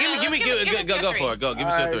 Okay, Okay, give me, go for it. Go, give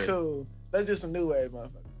me All your right, three. cool. Let's do some new wave,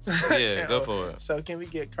 motherfuckers. Yeah, go for it. So can we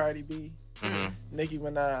get Cardi B, hmm Nicki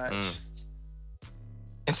Minaj? Mm.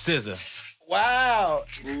 And SZA. Wow.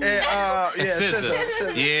 And, yeah, And SZA.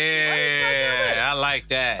 SZA. Yeah, I like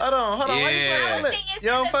that. Hold on. Why you Yeah. fucking with it? You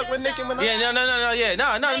don't fuck with Nicki Minaj?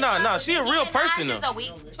 Yeah, no. She a real person Is a though.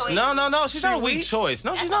 weak choice. No. She's not a She weak weak? choice.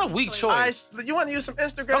 No, she's That's not a a weak weak choice. You want to use some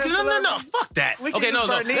Instagram? Okay, no. celebrity? Fuck that. We can Okay, use no.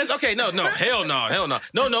 Bernice. Okay, no. Hell no.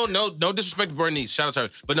 No disrespect to Bernice. Shout out to her.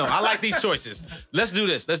 But no, I like these choices. Let's do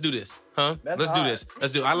this. Huh? That's Let's do hard. this.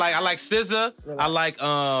 Let's do. I like SZA. I Relax. like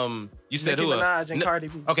You said Nicki who else? Minaj and No- Cardi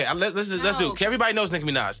B. Okay, let's do. No. Everybody knows Nicki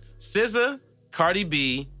Minaj. SZA, Cardi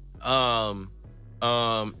B, and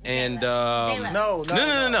No.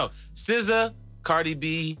 SZA, Cardi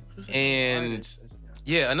B, and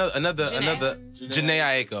yeah, another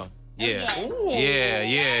Janae Aiko. Yeah. Ooh.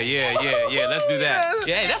 Yeah. Let's do that.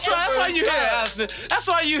 Yeah, that's why you here. That's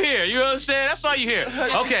why you here. You know what I'm saying? That's why you here.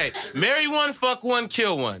 Okay, marry one, fuck one,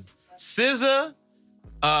 kill one. SZA,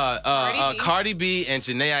 Cardi B, and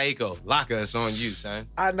Janae Aiko. Lock us on you, son.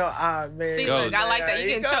 I know. Man. See, Go. look, I like that. You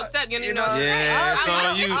getting choked up. You don't even know what to say. Yeah, it's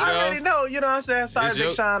on you, I already bro. know. You know what I'm saying? Sorry, It's Big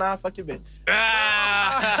your- Sean. I'll fuck your bitch.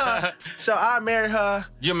 Ah. So I married her,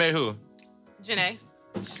 You marry who? Janae.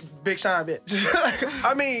 Big Sean bitch.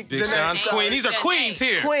 I mean, Big Janae. Sean's Janae. queen. These are Janae. queens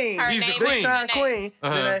here. Queen. Her He's a name Big queen. is Sean Janae. queen.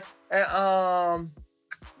 Uh-huh. Janae. And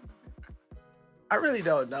I really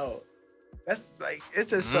don't know. That's like it's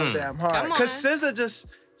just so Mm. damn hard. Come Cause on. SZA just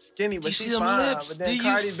skinny, but you she see them fine. lips? But then Do you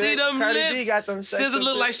Cardi see B, them Cardi B lips? got them sex SZA look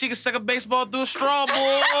appeal. like she could suck a baseball through a straw, boy. All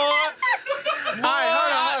right,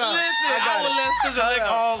 hold on. Listen, I got I would it. let SZA lick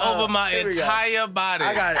all Hold on. over my Here we go. entire body.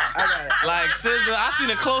 I got it. Like SZA, I seen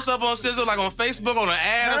a close up on SZA like on Facebook on an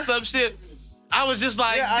ad or Huh? some shit. I was just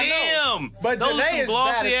like, Yeah, I know. damn. But those Janae some is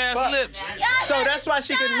glossy bad ass as fuck. lips. So that's why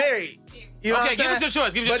she get married. You know Okay, what I'm give us saying? your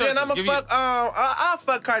choice. Give us your But then choices. I'm gonna Give you- fuck. I'll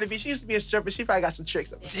fuck Cardi B. She used to be a stripper. She probably got some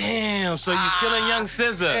tricks up. Damn, so you killing young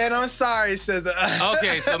SZA. And I'm sorry, SZA.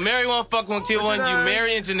 Okay, so marry one, fuck one, kill What one. you You done?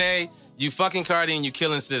 marrying Janae, you fucking Cardi, and you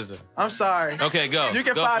killing SZA. I'm sorry. Okay, go. You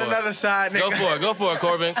can Go find for it. another side, nigga. Go for it,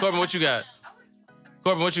 Corbin. Corbin, what you got?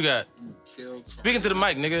 Corbin, what you got? Speaking to the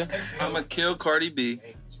mic, nigga. I'm gonna kill Cardi B.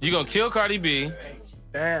 You gonna kill Cardi B.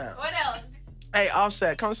 Damn. What else? Hey,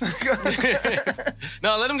 Offset, come.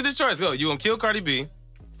 No, let him get his choice. Go. You gonna kill Cardi B.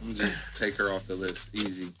 I'm gonna just take her off the list.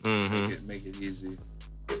 Easy. Mm-hmm. Make it easy.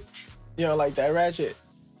 You don't like that ratchet?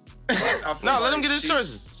 I feel No, let like him get his she's-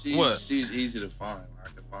 choices. She's, What? She's easy to find. I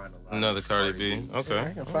can find a lot. Another of Cardi B. Okay.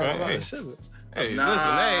 I can find a lot Hey, of scissors. hey, Nah.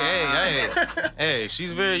 listen. Hey.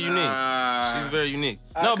 She's very unique. Nah. She's very unique.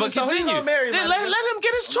 All No, right, but so who you continue. gonna marry, Then my let nigga? him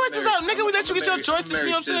get his choices out, nigga. We let you get your choices. You know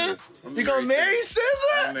what I'm saying? You gonna marry I'm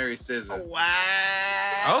SZA? marry SZA.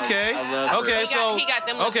 Wow. Okay. I love her. Okay. He got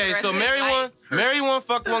them lips Okay. So aggressive. marry one,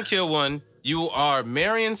 fuck one, kill one. You are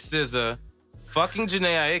marrying SZA, fucking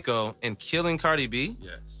Janae Aiko, and killing Cardi B.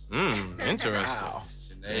 Yes. Interesting. Wow.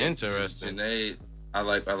 Janae, Interesting. Janae, I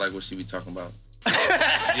like what she be talking about.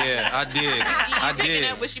 Yeah, I dig. I picking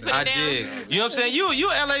dig. up what she put I it down? dig. You know what I'm saying? You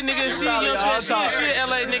LA nigga. She, you know what I'm saying? She a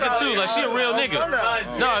LA nigga too. Like she a real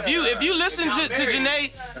nigga. No, if you listen to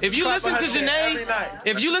Janae, if you listen to Janae,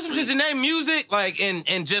 if you listen to Janae music, like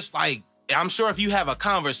and just like, I'm sure if you have a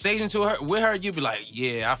conversation with her, you'll be like,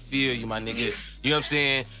 yeah, I feel you, my nigga. You know what I'm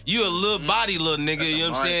saying? You a little body little nigga, you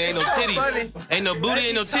know what I'm saying? Ain't no titties. Ain't no booty,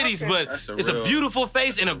 ain't no titties, but That's a it's a real- beautiful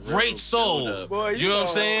face and a great soul. build-up. Boy, You know what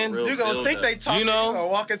I'm saying? Real You gonna build think up. they talking? You know? You gonna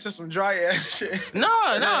walk into some dry ass shit. No.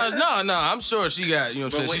 I'm sure she got, you know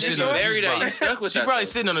what I'm But when saying? She's you sitting on a married juice her, you box. stuck with She that. probably though.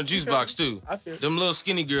 sitting on a juice box too. I feel. Them little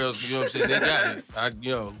skinny girls, you know what I'm saying? They got it.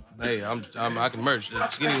 Hey, I can merch. The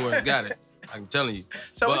skinny ones got it. I'm telling you.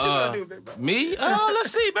 So what But, you gonna do, big bro? Me?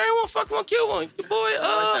 Let's see. Marry one, fuck one, kill one. Your boy.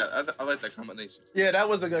 I like that combination. Yeah, that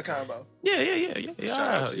was a good combo. Yeah. Shout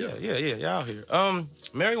out to you. Yeah, out here.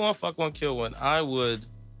 Marry one, fuck one, kill one. I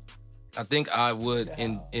think I would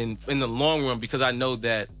in the long run, because I know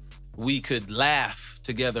that we could laugh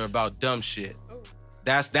together about dumb shit.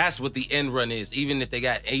 That's what the end run is. Even if they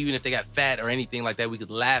got fat or anything like that, we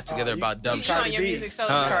could laugh together about dumb You shit. on your B. music so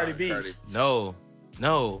Huh? Cardi B. No,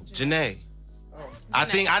 Janae. I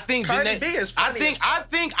think Cardi Janae. B is funny I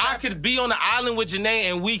think I could be on the island with Janae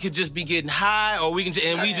and we could just be getting high, or we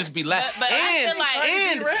just be laughing. But I feel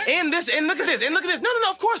like- and look at this. No.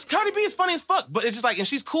 Of course, Cardi B is funny as fuck, but it's just like, and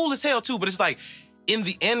she's cool as hell too. But it's like, in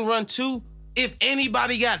the end run too, if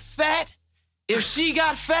anybody got fat, if she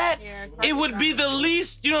got fat, it would be the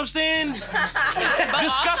least, you know what I'm saying,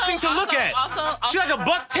 disgusting to look at. She's like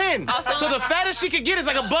 $110. So the fattest she could get is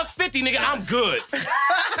like $150, nigga. I'm good.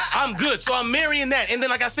 I'm good. So I'm marrying that. And then,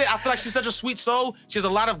 like I said, I feel like she's such a sweet soul. She has a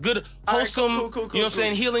lot of good, wholesome, cool, you know what I'm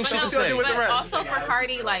saying, healing shit to What you say. do with the But rest? also for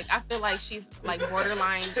Cardi, like I feel like she's like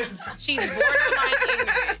borderline. She's borderline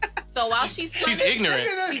ignorant. So while she's ignorant.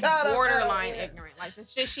 she's borderline ignorant. Like the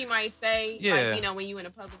shit she might say, Yeah. like, you know, when you in a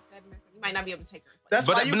public setting, you might not be able to take her. That's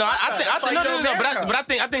But why you no, fuck I her. think That's why you don't marry her. but I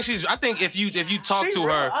think if you talk She to real.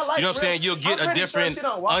 her, I like you know what I'm saying, real. you'll get I'm a pretty sure different she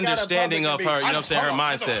don't walk out in understanding public of her, and you know what I'm saying, her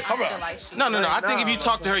mindset. I feel like she. No. I think if No. you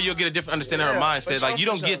talk to her, you'll get a different understanding of her Yeah, mindset. for Like sure, you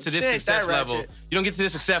don't for get to sure. this She ain't success that level. ratchet. You don't get to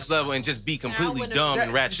this success level and just be completely wouldn't- dumb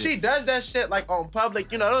and ratchet. She does that shit like on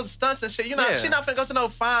public, you know, those stunts and shit. You know, Yeah. she not finna go to no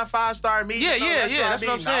fine 5-star meeting. Yeah, no yeah. restaurant That's what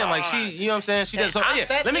I'm meeting. saying. Nah. Like she, you know what I'm saying. She does. So I yeah.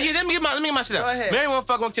 said Let me that. get my shit Go out. ahead. Marry one,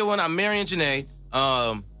 fuck one, kill one. I'm marrying Janae.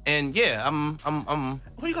 And yeah, I'm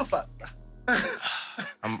Who you gonna fuck?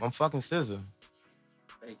 fucking SZA.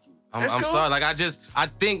 Thank you. I'm That's cool. sorry. Like I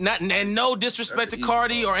think not, and no disrespect to That's an easy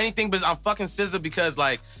Cardi one. or anything, but I'm fucking SZA because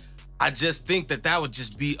like I just think that would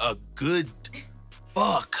just be a good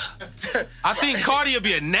fuck. I think Cardi would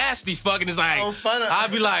be a nasty fuck, and it's like Oh, fun.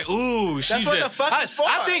 I'd be like, ooh, she That's what just. the fuck is for.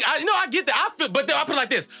 I think I get that. I feel, but then I put it like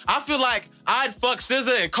this. I feel like I'd fuck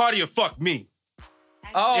SZA and Cardi would fuck me.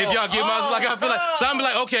 Oh, If y'all get my like, I feel like oh. so I'm be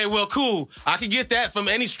like, okay, well, cool. I can get that from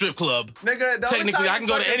any strip club. Nigga, the only Technically, time I can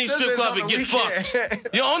go to you any fucking strip SZA club is and on get the weekend.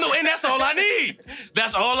 You on the and that's all I need.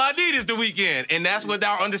 That's all I need is the weekend, and that's what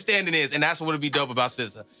our understanding is, and that's what would be dope about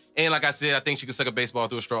SZA. And like I said, I think she can suck a baseball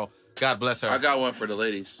through a straw. God bless her. I got one for the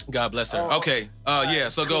ladies. God bless her. Oh, Okay, yeah.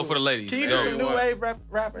 So go cool. for the ladies. Can you Go. do some new What? wave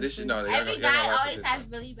rappers? This is no. Every y'all guy gonna laugh at always this has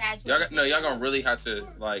one. really bad choices. Y'all gonna really have to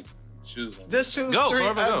like choose one. Just choose Go, 3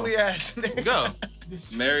 Corbin, go. ugly ass niggas. Go.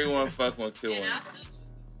 Marry one, fuck one, kill one.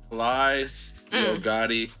 Plies, Yo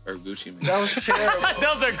Gotti, or Gucci Mane. That was terrible.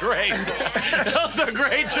 Those are great. Those are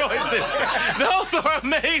great choices. Those are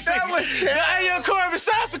amazing. That was terrible. Hey, yo, Corbin,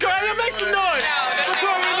 shout out to Corbin. Yo, make some noise. So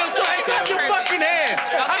Corbin, yo, clap your fucking hands.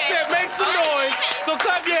 I said make some noise, so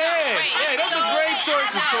clap your hands. Hey, those are great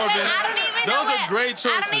choices, Corbin. I don't even know Those are what, great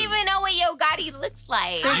I don't choices. even know what Yo Gotti looks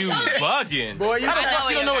like. You bugging. Boy, you How the fuck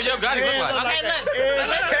you don't know what Yo Gotti look like? Okay, look.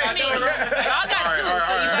 I mean, y'all got two,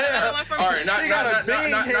 so you got another one for me. All right, not He got a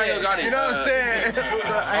big Yo head. Gotti. You know what I'm saying?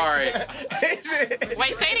 All right.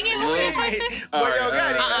 Wait, say it again. What was your question? All Boy, Yo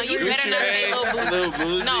right, Gotti. You better not say Lil Boosie. Lil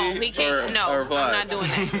Boosie. No, he can't. No, or I'm Plies. not doing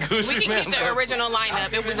that. Gucci We can Mane. keep the original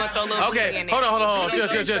lineup if we're gonna throw Lil Boosie Okay, in there. hold on.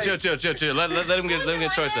 Chill. Let him get the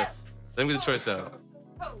choice out. Let him get the choice out.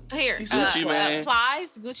 Here, Gucci Mane. Plies,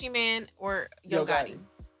 Gucci Mane, or Yo Gotti.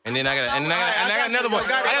 And then I got another one.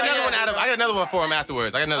 I got another one for him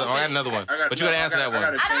afterwards. I got another one. But you gotta answer that one.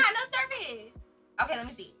 I don't have no service. Okay, let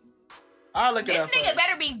me see. I'll look it This up. for you. nigga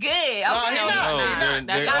better be good. Okay, No, he no, not.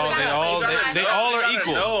 No, they all are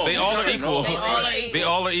equal. They all are equal. They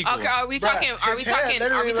all are equal. Okay, are we talking? Are we his hair talking? Are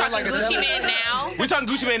literally we look talking like a Gucci devil. Mane now? We're talking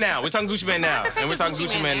Gucci Mane now. And we're talking Gucci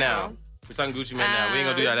Gucci Mane Mane now. now. We're talking Gucci Mane now. We ain't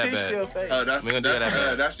gonna do His that that teeth bad. still fake. Oh, that's We gonna do that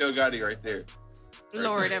after. that's Yo Gotti right there.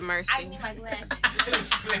 Lord have mercy. I need my glasses.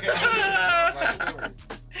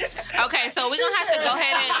 Okay, so we're gonna have to go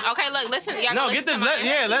ahead and okay. Look, listen. Y'all No, gonna get the listen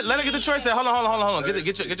to my- let her get the choice out. Hold on.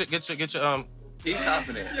 Get your He's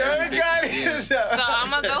hopping it. Yo Gotti. So I'm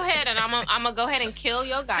gonna go ahead and I'm gonna go ahead and kill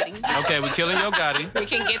Yo Gotti. Okay, we killing Yo Gotti. We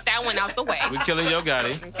can get that one out the way. We killing Yo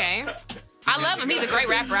Gotti. Okay. I love him. He's a great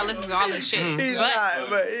rapper. I listen to all his shit. He's But not,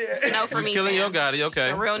 but yeah. no for We me. killing Yo fam. Gotti. Okay.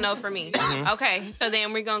 A real no for me. Okay, so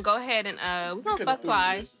then we're gonna go ahead and we're gonna fuck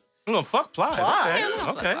Plies I'm gonna fuck Plies. Plies.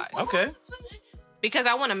 Okay. Okay. because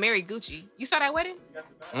I want to marry Gucci. You saw that wedding?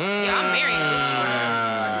 Yeah, I'm marrying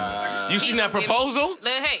Gucci. You seen that proposal? Look,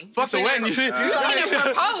 hey. Fuck the wedding. You see? You saw seen his- the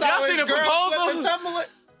proposal? you saw Y'all seen his the girl proposal? flip and tumble it?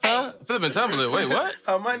 Huh? Flip and tumble it. Wait, what?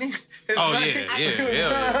 Her money. His Oh, money.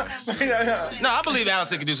 yeah. No, I believe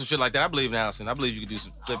Allison could do some shit like that. I believe in Allison. I believe you could do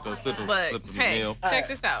some flipping But hey, meal. check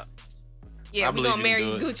this out. Yeah, I we believe gonna you marry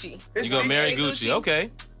can do it. Gucci. His You gonna teeth- marry Gucci. Gucci?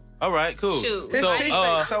 Okay. All right, cool. Shoot. His So, teeth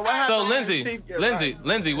uh, fake. So what happened? So when his Lindsay, teeth get Lindsay, rotten?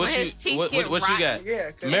 Lindsay, what When you his teeth what get you got?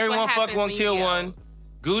 Yeah, 'cause Marry what one, fuck happens one, when kill you one.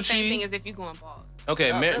 Same thing Gucci. as if you going bald.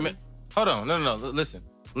 Okay, Oh, really? hold on. No. Listen,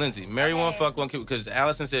 Lindsay, marry one, fuck one, kill. Because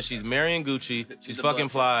Allison says she's marrying Gucci. She's the fucking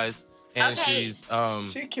blunt. Plies, and Okay. she's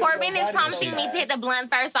She killed Corbin is nobody. promising me to hit the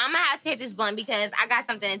blunt first, so I'm gonna have to hit this blunt because I got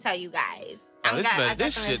something to tell you guys. Oh, I got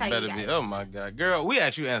this something shit to tell better you be. guys. Oh my god, girl, we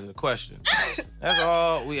asked you to answer the question. That's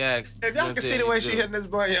all we asked. If y'all can see the way she hitting this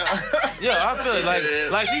blunt, y'all. Yeah, I feel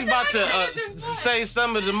it. Like she's about to say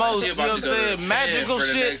some of the most, She you know about what I'm to go to saying, Japan magical for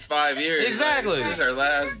the shit. next 5 years. Exactly. Like, this is her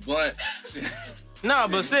last blunt. No,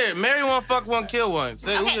 but seriously, marry one, fuck one, kill one.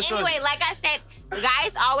 Say, who's Okay, your choice? anyway, like I said,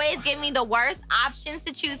 guys always give me the worst options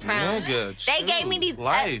to choose from. Nigga, They gave me these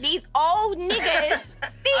life. these old niggas,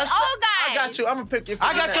 these old guys. I got you. I'm gonna pick you.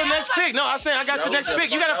 I got your next pick. No, I'm saying I got your next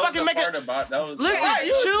pick. You gotta fucking make it. Listen,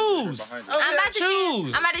 choose. I'm about to choose.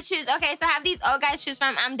 Choose. I'm about to choose. Okay, so I have these old guys to choose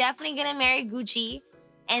from. I'm definitely gonna marry Gucci,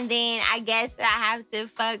 and then I guess I have to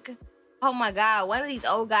fuck. Oh my God, one of these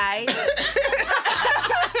old guys.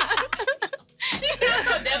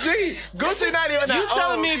 Gee, Gucci not even that You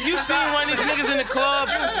telling old. me if you seen one of these niggas in the club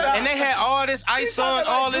and they had all this ice on,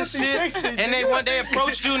 all this shit, and they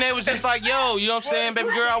approached you and they was just like, yo, you know what I'm saying, baby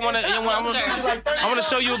girl, I wanna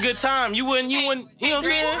show you a good time. You wouldn't, you know what I'm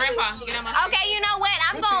saying? Grandpa, get out my Okay, you know what?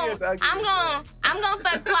 I'm gonna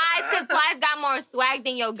fuck Plies because Plies got more swag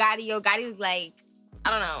than Yo Gotti. Yo Gotti's like, I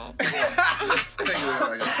don't know.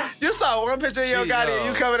 You saw one picture of Yo Gee, Gotti, yo. and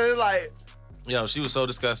you coming in like. Yo, she was so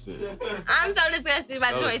disgusted. I'm so disgusted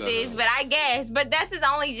by So choices, disgusted. but I guess. But this is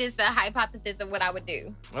only just a hypothesis of what I would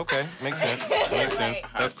do. Okay, makes sense. Makes sense.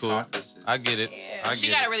 That's cool. I get it. I She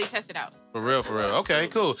get gotta it. really test it out. For real, for real. Okay,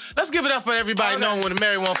 cool. Let's give it up for everybody knowing when to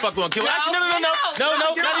marry one, fuck one, kill one. No, Actually, no, no,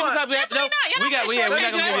 not even no. copy that. No, Definitely not. Y'all we got, not yeah, we're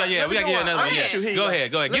not gonna gonna give you, yeah, we gotta give you another one. I'll get you. Yeah. Here Go you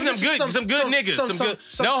ahead, go ahead. Let Give me them get you good, some good niggas, some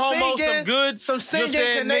some no homo, some good, some you know singing what I'm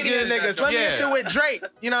saying, Canadian niggas. Let me Yeah. get you with Drake.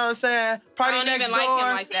 You know what I'm saying? Party I don't next even door. like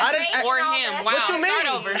him like that. I didn't. Or him. Wow. What you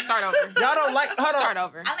mean? Start over. Y'all don't like. Hold Start on.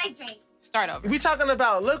 over. I like Drake. Start over. We talking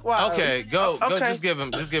about look wise. Okay, go, Okay. just give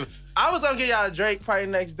him. I was gonna give y'all Drake Party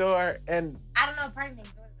Next Door and I don't know Party Next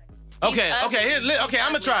Door. Okay, ugly. okay, okay. I'm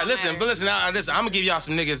gonna try. Listen, but listen, I'm gonna give y'all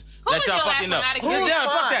some niggas Who that is y'all your fucking last know. one out of Yeah, here? yeah,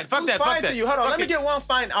 fuck that, fuck Who's that, fuck fine that. to you? Hold on, Fuck let me it. get one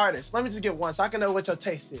fine artist. Let me just get one so I can know what your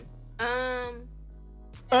taste is. You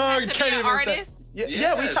You be can't an even say. artist. Yeah,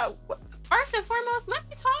 we Yes. talk. First and foremost, let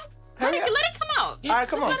me talk. Let Hurry it come out. All right,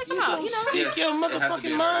 come on. Let it come out. You know, Speak your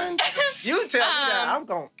motherfucking mind. You tell me that. I'm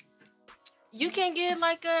going. you can get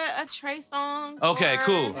like a Trey song. Okay,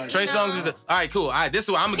 cool. or, Trey you Songz know, is the. All right, cool. All right, this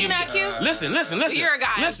is what I'm gonna He give not you. cute? Listen. You're a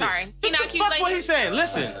guy. I'm Listen. sorry. He What not the cute. fuck? Like, What he's saying?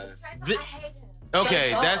 Listen. Th-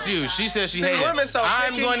 Okay, that's you. She said she See, hated women it. so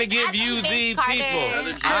I'm picky. going to give I think you the Vince Carter- people.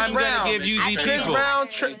 Chris I'm going Brown. to give you I the think Chris people. Brown,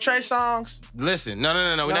 Trey Songz. Listen, no.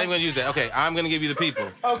 We're not even going to use that. Okay, I'm going to give you the people.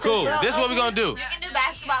 Okay, Cool. girl, This is what we're okay. going to do. You can do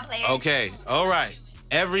basketball players. Okay, all right.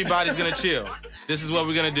 Everybody's going to chill. This is what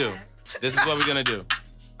we're going to do. This is what we're going to do.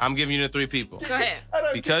 I'm giving you the three people. Go ahead.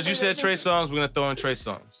 Because you said Trey Songz, we're going to throw in Trey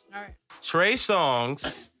Songz. All right. Trey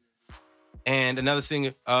Songz and another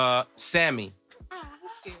singer, Sammy. Oh,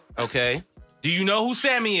 that's cute. Okay? Do you know who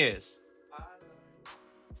Sammy is?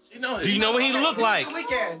 Do you know what he look like?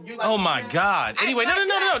 Oh my God. Anyway,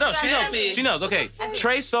 no. She knows. Okay.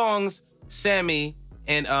 Trey Songz, Sammy,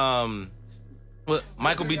 and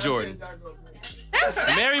Michael B. Jordan.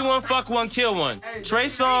 Marry one, fuck one, kill one. Trey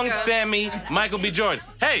Songz, Sammy, Michael B. Jordan.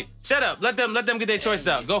 Hey, shut up. Let them get their choice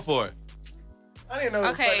out. Go for it. I didn't know who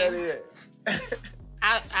Okay. the fuck that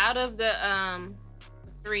is. Out of the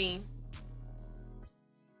three,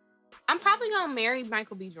 I'm probably gonna marry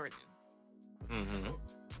Michael B. Jordan Mm-hmm.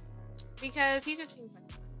 because he just seems like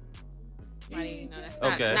somebody, you know, that's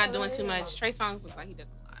Okay. not doing too much. Trey Songz looks like he does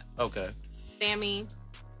a lot. Okay. Sammy,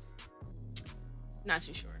 not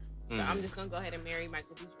too sure. So Mhm. I'm just gonna go ahead and marry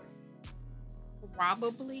Michael B. Jordan.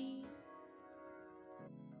 Probably.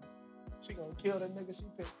 She gonna kill the nigga she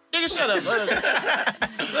picked. Nigga, shut up.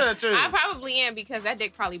 Let her choose. I probably am because that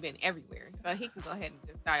dick probably been everywhere. So he can go ahead and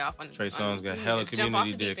just die off on Trey on- Songz got he hella just jump off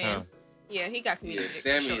community the deep dick, huh? end. Yeah, he got Yeah, community dick. for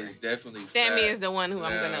Sammy sure. is definitely Sammy fat. is the one who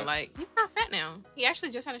I'm Yeah. gonna like. He's not fat now. He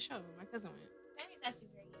actually just had a show. My cousin went. Sammy's actually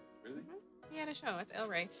great. Really? He had a show at the El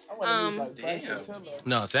Rey. I wanna use like Bryce damn. September.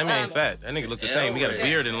 No, Sammy ain't fat. That nigga look the same. He got a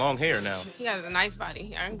beard and long hair now. He has a nice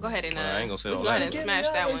body. I can go ahead and I ain't gonna say we all can go ahead that. and smash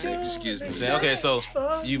that one. Excuse me. Say, okay, so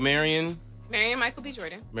you marrying Michael B.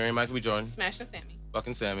 Jordan, Michael B. Jordan, smashing Sammy,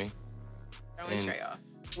 fucking Sammy, throwing And- Trey off.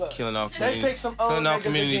 Look, killing off they community, picked some old killing off niggas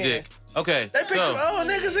community again. dick. Okay, They picked so some old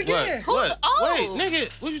niggas again. what? Who's old? Wait, nigga,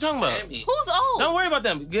 what you talking about? Sammy. Who's old? Don't worry about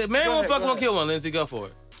them. Marry Go one, ahead, fuck go one, ahead. kill one. Lindsay, go for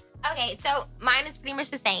it. Okay, so mine is pretty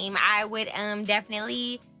much the same. I would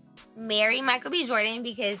definitely marry Michael B. Jordan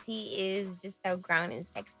because he is just so grown and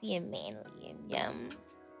sexy and manly and yum.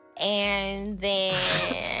 And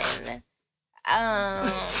then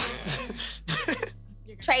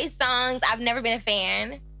Trey Songz, I've never been a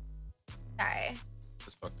fan. Sorry.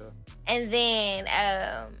 That's fucked up. And then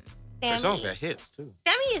Trey Sammy. Songz got hits too.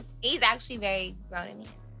 Sammy he's actually very grown in him.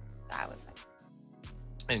 So I would like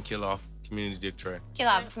And kill off community dick Trey. kill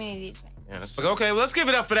off community. Yeah, that's like, okay, well, let's give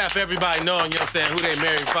it up for that for everybody knowing, you know what I'm saying, who they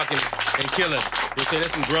marrying, fucking, and killing. You know what I'm saying?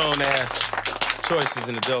 There's some grown-ass choices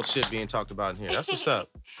and adult shit being talked about in here. That's what's up.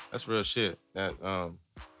 That's real shit. That's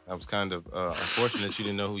That was kind of unfortunate you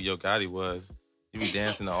didn't know who Yo Gotti was. You be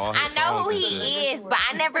dancing to all his I know songs who and he shit. is, but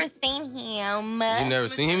I never seen him. You never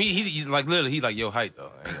seen him? He like literally, he like your height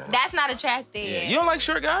though. I ain't gonna lie. That's not attractive. Yeah. You don't like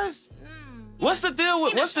short guys? Mm. What's the deal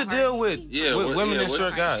with Yeah, with what- women yeah, and what's-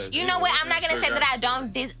 short guys? You know what? I'm not gonna Short say that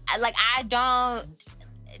I don't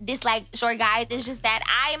dislike short guys. It's just that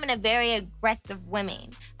I am a very aggressive woman,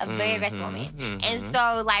 Mhm. and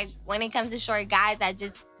so like when it comes to short guys, I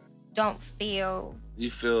just don't feel. You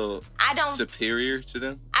feel I don't. superior to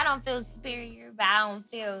them? I don't feel superior, but I don't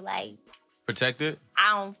feel like Protected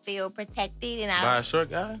I don't feel protected, and I by a don't. short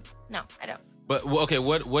guy? No, I don't. But well, okay,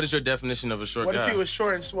 what is your definition of a short What guy? if he was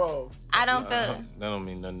short and swole? I don't feel. That don't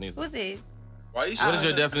mean nothing either. Who's this? Why you? What is your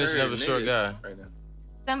showing definition of a niggas short guy? right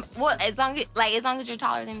now? Well, as long as you're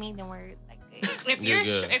taller than me, then we're like good. If You're you're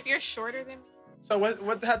good. if you're shorter than me,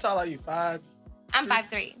 So how tall are you? 5? I'm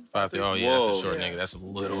 5'3". 5'3". Oh yeah, that's a Whoa. short Yeah. nigga. That's a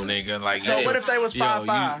little nigga. Like, So hey. what if they was Yo,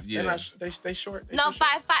 5'5"? you- They're yeah. not, they short. They No, too short.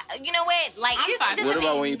 5'5". You know what? Like I'm it's 5'5". just What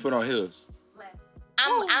about when you amazing. put on heels?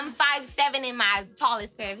 I'm 5'7" in my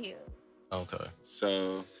tallest pair of heels. Okay.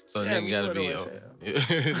 So So Yeah, nigga we gotta would be.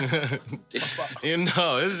 always You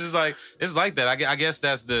know, it's just like that. I guess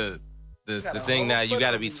that's the got a thing whole now. You foot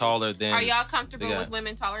got to on be you. taller than. are y'all comfortable they got- with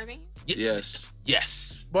women taller than you? yes.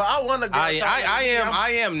 Yes. But I want to go.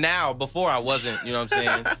 I am now. Before I wasn't. You know what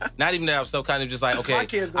I'm saying? Not even that. I'm so kind of just like, My okay,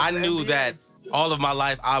 kids go I to the knew NBA. that all of my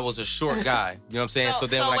life I was a short guy. You know what I'm saying? So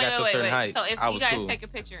then when I got to a certain height, So if I you was guys cool. take a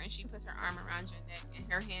picture and she puts her arm around your neck and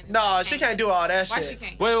her hand. is No, like she hanging, can't do all that Why shit. she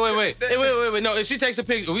can't? Wait. No, if she takes a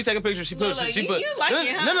picture, we take a picture. She puts. Lola, She you- put. you like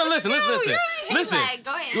it, huh? No. Listen. Listen. Like,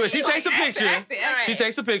 go ahead. Well, she takes a picture. Right. She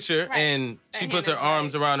takes a picture Right. and she That puts her hand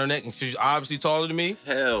is arms around her neck, and she's obviously taller than me.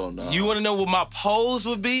 Hell no. You want to know what my pose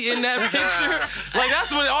would be in that picture? Like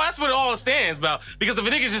that's what it all stands about. Because if a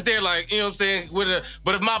nigga's just there, like, you know what I'm saying,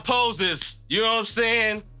 but if my pose is, you know what I'm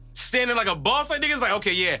saying, standing like a boss, like niggas, like,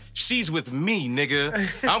 okay, yeah, she's with me, nigga.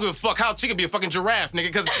 I don't give a fuck how she could be a fucking giraffe, nigga.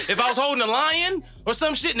 Because if I was holding a lion or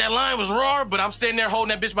some shit and that lion was raw, but I'm standing there holding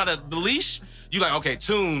that bitch by the leash, you like, okay,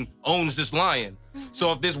 Tune owns this lion.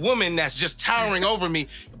 So if this woman that's just towering over me,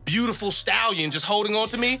 beautiful stallion just holding on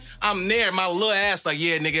to me, I'm there, my little ass like,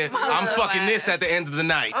 yeah, nigga, I'm little fucking this ass. at the end of the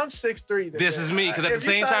night. I'm 6'3". This is me, because at the If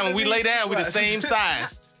you same time when we taller lay than me, down, we the what? same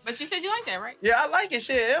size. But you said you like that, right? Yeah, I like it.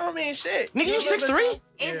 Shit, it don't mean shit. Nigga, you a little bit 6'3"? tall- It's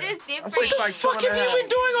Yeah. just I'm different. 6 like two Fuck and a have you half. been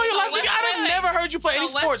doing all your life? what's Nigga, I done the- never heard you play any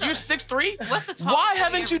so what's sports. the- You're 6'3"? What's the tallest? Why girl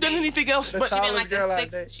haven't you done ever anything else The but dated? She been tallest like girl a I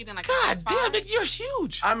 6. date. She been like God a 6'5". damn, nigga, you're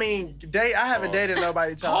huge. I mean, I haven't dated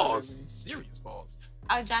nobody taller Pause. than me. Serious pause.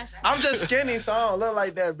 Oh, Josh. I'm just skinny, so I don't look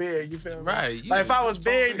like that big. You feel me? Right. Like if I was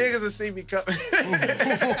tall big, nigga. niggas would see me coming.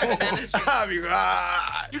 down the street. I'd be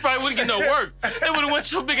ah. You probably wouldn't get no work. They would have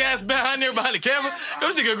went your big ass behind there behind the camera. Yo,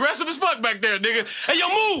 this nigga aggressive as fuck back there, nigga. Hey, yo,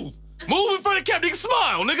 move. Move in front of the camera. Nigga,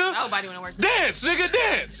 smile, nigga. Nobody wanna work. Dance, nigga,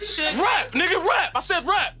 dance. Suge. Rap, nigga, rap. I said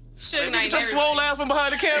rap. Suge Nigga, Knight, just everybody. swole ass from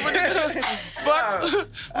behind the camera, nigga. Fuck.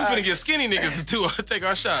 We finna get skinny niggas to take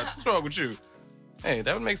our shots. What's wrong with you? Hey,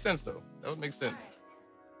 that would make sense, though. That would make sense.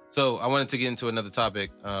 So I wanted to get into another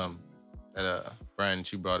topic that Brian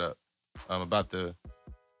and you brought up about the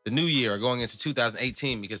new year going into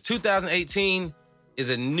 2018, because 2018 is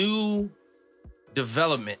a new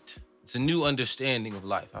development. It's a new understanding of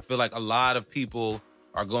life. I feel like a lot of people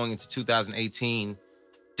are going into 2018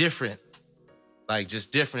 different, like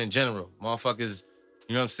just different in general. Motherfuckers,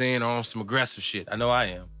 you know what I'm saying, are on some aggressive shit. I know I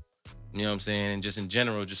am. You know what I'm saying? And just in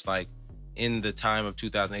general, just like in the time of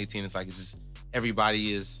 2018, it's like it's just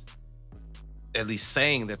everybody is at least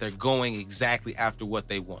saying that they're going exactly after what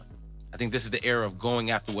they want. I think this is the era of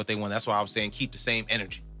going after what they want. That's why I was saying keep the same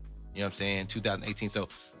energy. You know what I'm saying? 2018. So,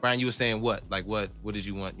 Brian, you were saying what? Like what did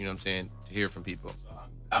you want, you know what I'm saying, to hear from people?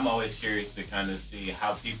 I'm always curious to kind of see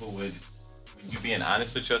how people would, when you being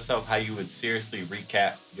honest with yourself, how you would seriously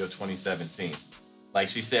recap your 2017. Like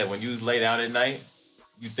she said, when you lay down at night,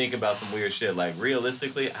 you think about some weird shit. Like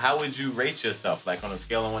realistically, how would you rate yourself? Like on a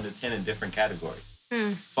scale of 1 to 10 in different categories?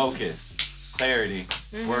 Focus, clarity,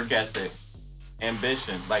 work ethic,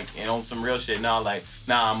 ambition. Like, and on some real shit. Nah,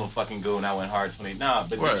 I'm a fucking goon. I went hard 20. Nah,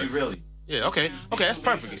 but Word. did you really? Yeah, okay, that's Did you leave some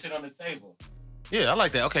perfect. shit on the table. Yeah, I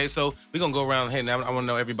like that. Okay, so we're gonna go around. Hey, now I want to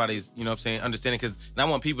know everybody's, you know what I'm saying, understanding, because I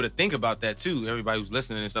want people to think about that too. Everybody who's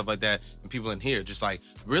listening and stuff like that, and people in here, just like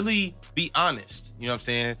really be honest. You know what I'm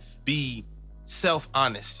saying? Be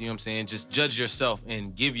self-honest. You know what I'm saying? Just judge yourself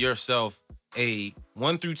and give yourself a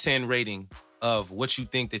 1 through 10 rating of what you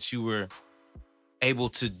think that you were able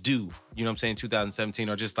to do. You know what I'm saying? 2017,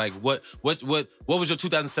 or just like what was your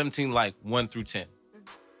 2017 like 1 through 10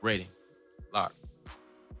 rating? Lock.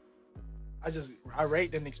 I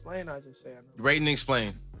rate and explain. I just say I know. Rate and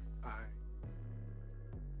explain. All right.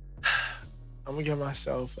 I'm gonna give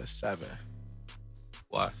myself a 7.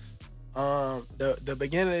 Why? The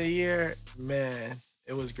beginning of the year, man,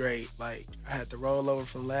 it was great. Like I had to roll over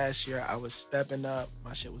from last year. I was stepping up.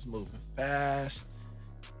 My shit was moving fast,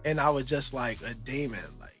 and I was just like a demon.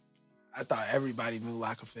 Like I thought everybody knew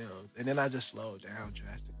Locka Films, and then I just slowed down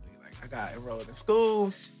drastically. Like I got enrolled in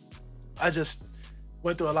school. I just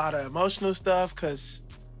went through a lot of emotional stuff because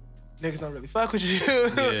niggas don't really fuck with you,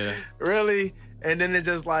 Yeah. really. And then it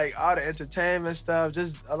just like all the entertainment stuff,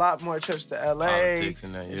 just a lot more trips to LA. Politics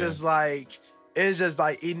and that, yeah. Just like it's just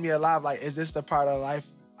like eating me alive. Like, is this the part of life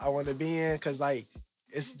I want to be in? Cause like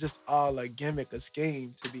it's just all a gimmick, a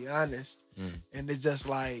scheme, to be honest. And it's just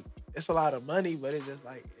like it's a lot of money, but it's just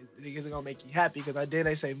like it isn't gonna make you happy. Cause then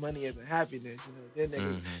they say money isn't happiness. You know,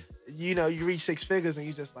 then they, you reach 6 figures and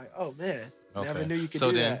you just like, oh man, never knew you could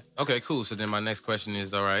do that. Okay, cool. So then my next question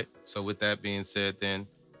is, all right. So with that being said, then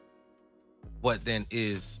what then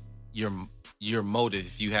is your motive?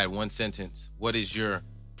 If you had one sentence, what is your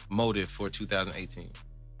motive for 2018?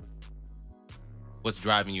 What's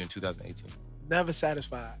driving you in 2018? Never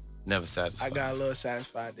satisfied. Never satisfied. I got a little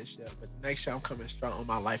satisfied this year, but next year I'm coming strong on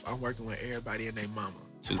my life. I'm working with everybody and their mama.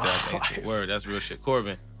 2018. Word, that's real shit.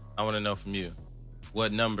 Corbin, I want to know from you,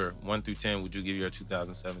 what number, 1 through 10, would you give your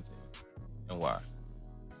 2017, and why?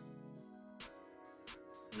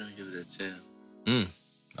 I'm gonna give it a 10.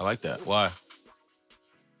 I like that. Why?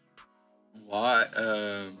 Why?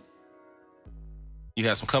 You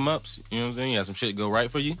had some come ups. You know what I'm saying? You had some shit go right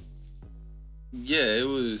for you. Yeah, it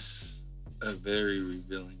was a very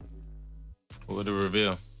revealing What would it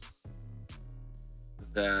reveal?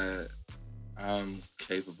 that I'm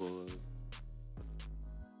capable of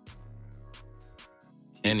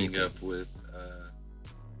keeping Anything. up with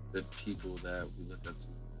the people that we look up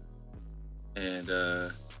to, and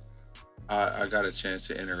I got a chance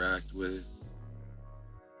to interact with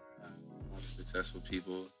a lot of successful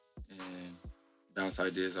people and bounce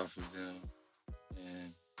ideas off of them,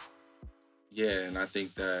 and yeah, and I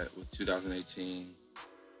think that with 2018,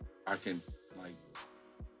 I can like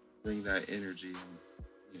bring that energy and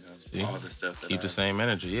See? all the stuff that Keep the same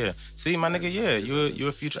energy, yeah. See, my nigga, yeah, you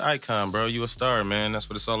a future icon, bro. You a star, man. That's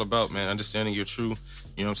what it's all about, man. Understanding your true,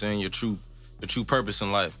 you know what I'm saying, your true purpose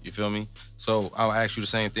in life. You feel me? So I'll ask you the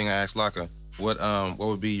same thing I asked Locka. What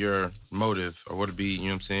would be your motive, or what would be, you know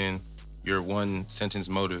what I'm saying, your one sentence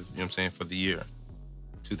motive, you know what I'm saying, for the year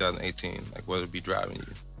 2018? Like, what would be driving you?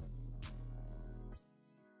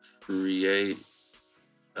 create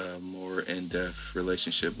a more in-depth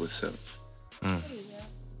relationship with self.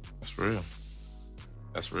 That's real.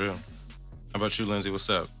 That's real. How about you, Lindsay? What's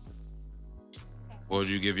up? What would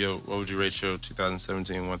you rate your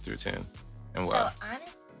 2017 1 through 10, and why? So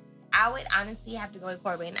I would honestly have to go with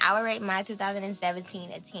Corbin. I would rate my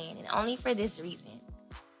 2017 a 10, and only for this reason.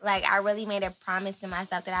 Like, I really made a promise to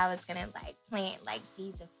myself that I was gonna like plant like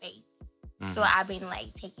seeds of faith. So I've been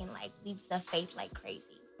like taking like leaps of faith like crazy.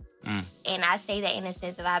 And I say that in a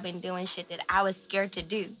sense of I've been doing shit that I was scared to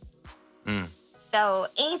do. So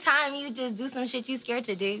anytime you just do some shit you scared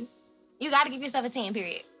to do, you gotta give yourself a 10,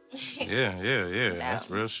 period. Yeah. So- That's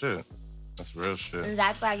real shit. That's real shit.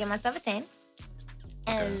 That's why I give myself a 10.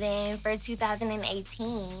 And then for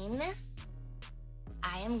 2018,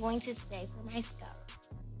 I am going to say for myself,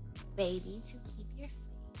 baby, to keep your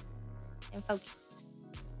faith and focus.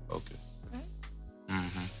 Focus.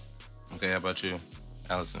 Okay, how about you,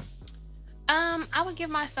 Allison? I would give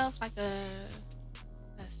myself like a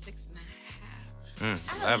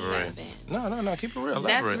 6.5. Elaborate. 7. No, keep it real.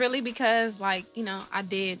 Elaborate. That's really because, like, I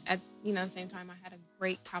did at the same time I had a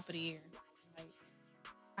great top of the year. Like,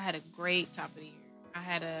 I had a great top of the year.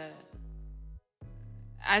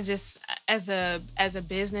 I just as a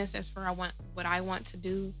business, as for what I want to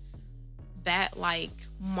do, that like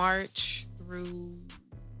March through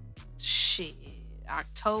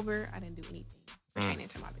October, I didn't do anything pertaining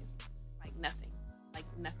to my business. Like nothing. Like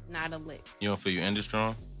nothing, not a lick. You don't feel you ended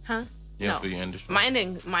strong? Huh? You don't No. feel you ended strong?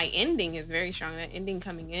 My ending is very strong. That ending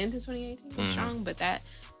coming into 2018 is strong, but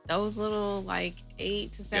those little like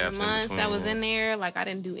 8 to 7 Gaps in months between, that was yeah. in there, like I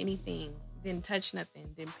didn't do anything, didn't touch nothing,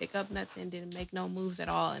 didn't pick up nothing, didn't make no moves at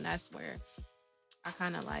all, and that's where I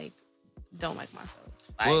kind of like don't like myself.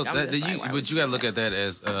 Like, Well, I'm just like, why would but you gotta do look that? at that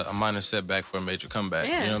as a minor setback for a major comeback.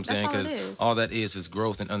 Yeah, you know what I'm saying? that's all it Because is. all that is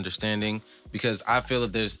growth and understanding. Because I feel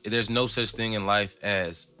that there's no such thing in life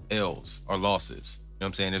as L's or losses. You know what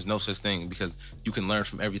I'm saying? There's no such thing, because you can learn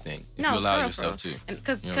from everything if you allow yourself to. And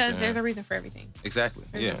because You know what I'm saying? there's a reason for everything. Exactly.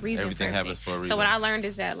 There's Yeah. a reason Everything for happens for a reason. So what I learned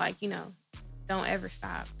is that, like, don't ever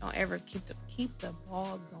stop. Don't ever keep the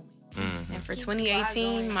ball going. And for Keep the ball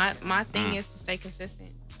 2018, going. my thing is to stay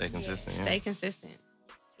consistent. Stay consistent. Yeah. Stay consistent.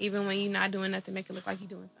 Even when you're not doing nothing, make it look like you're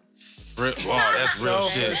doing something. Wow, that's real For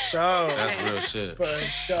shit. sure. That's real shit. For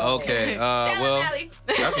sure. Okay, well,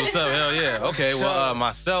 that's what's up. Hell yeah. Okay, well,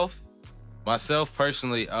 myself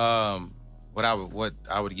personally, what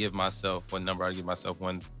I would give myself, what number I'd give myself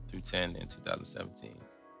 1 through 10 in 2017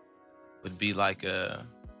 would be like I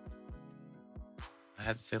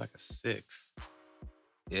had to say like a 6.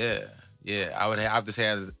 Yeah. I would have to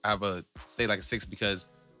say say like a 6 because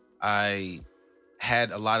I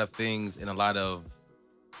had a lot of things and a lot of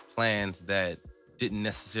plans that didn't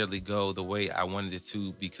necessarily go the way I wanted it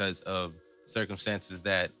to because of circumstances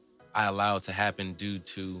that I allowed to happen due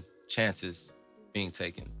to chances being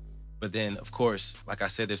taken. But then, of course, like I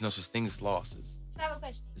said, there's no such thing as losses. So I have a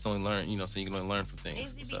question. It's only learn, so you can only learn from things.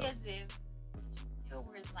 Is it So because if you were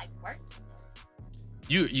like working?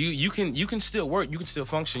 you can still work, you can still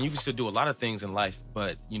function, you can still do a lot of things in life,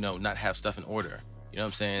 but not have stuff in order. You know what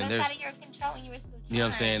I'm saying? That's out of your control, and you were still trying. You know what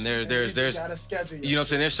I'm saying? There's You gotta schedule you know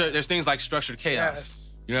what I'm saying? There's things like structured chaos.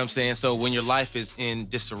 Yes. You know what I'm saying? So when your life is in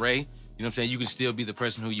disarray, you know what I'm saying? You can still be the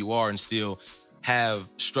person who you are and still have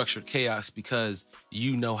structured chaos because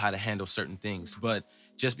you know how to handle certain things. But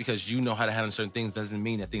just because you know how to handle certain things doesn't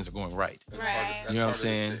mean that things are going right. That's Right. part of- that's You know what part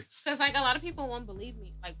I'm of the saying? 6. Because like a lot of people won't believe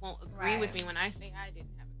me, like won't agree with Right. me when I say I didn't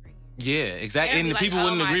have a great year. Yeah, exactly. They'll And be the like, people "Oh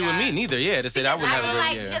wouldn't my agree with me God." neither. Yeah, they said I wouldn't have a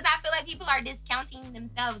great year. Because I feel like people are discounting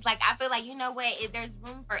themselves. Like I feel like if there's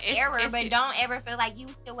room for error, it's- but don't ever feel like you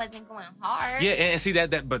still wasn't going hard. Yeah, and see that,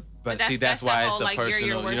 but that's- see that's that's why the it's whole, a like, you're personal.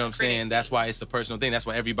 your You know what I'm worst saying? critic That's thing. why it's a personal thing. That's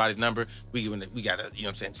why everybody's number we got a, you know what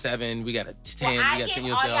I'm saying, 7. We got a 10. Well, I we got give 10. all You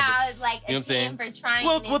know what I'm saying? y'all like You know what a I'm saying? 10 for trying.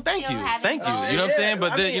 Well, and thank still you, having thank you. goals. You know what I'm saying?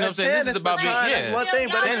 But I then, mean, you know what I'm saying? a This 10 is about for being, trying. yeah. That's one thing,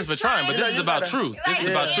 but 10 is for trying, but this is about truth. This is Yeah.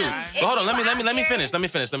 about truth. Yeah. But hold on, let me If you finish. Let me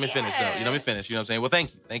finish though. You Yeah. know, let me finish. You know what I'm saying? Well,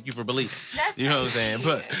 thank you for believing. That's You know what I'm saying?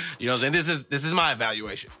 But Yeah. you know what I'm saying? This is my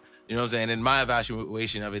evaluation. You know what I'm saying? And my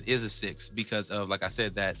evaluation of it is a 6 because of, like I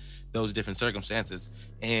said, that those different circumstances.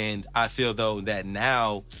 And I feel though that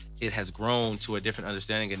now it has grown to a different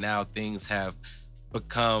understanding, and now things have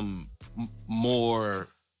become more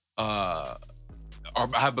or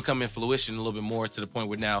have become in fruition a little bit more to the point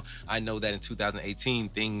where now I know that in 2018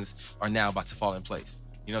 things are now about to fall in place.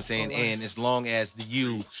 You know what I'm saying? Alright. And as long as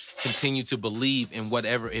you continue to believe in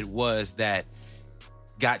whatever it was that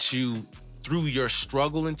got you through your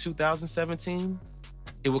struggle in 2017,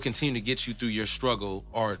 it will continue to get you through your struggle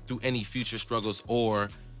or through any future struggles, or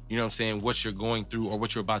you know what I'm saying, what you're going through or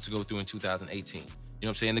what you're about to go through in 2018. You know what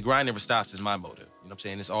I'm saying? The grind never stops is my motive. You know what I'm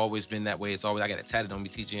saying? It's always been that way. It's always, I got it tatted on me,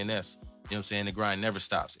 TGNS. You know what I'm saying? The grind never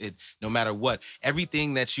stops. It, no matter what,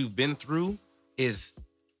 everything that you've been through is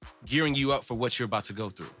gearing you up for what you're about to go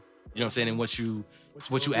through. You know what I'm saying? And what you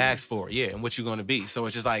asked for, yeah, and what you're gonna be. So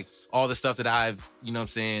it's just like all the stuff that I've, you know what I'm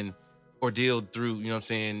saying, ordealed through, you know what I'm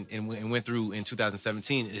saying, and went through in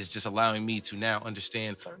 2017 is just allowing me to now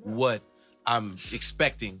understand what I'm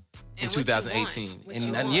expecting in And what you 2018. want. What And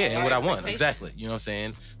you and want. yeah, and what I want. Expectation. Exactly. You know what I'm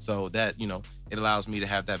saying? So that, it allows me to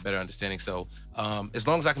have that better understanding. So as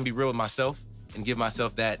long as I can be real with myself and give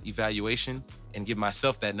myself that evaluation and give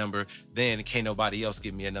myself that number, then can't nobody else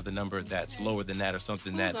give me another number that's lower than that or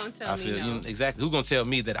something Who that gonna tell I me feel no? exactly. Who gonna tell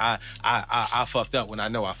me that I fucked up when I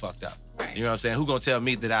know I fucked up? Right. You know what I'm saying? Who gonna tell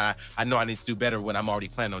me that I know I need to do better when I'm already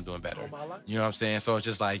planning on doing better? All my life. You know what I'm saying? So it's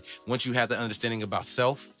just like once you have the understanding about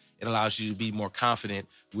self, it allows you to be more confident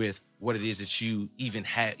with what it is that you even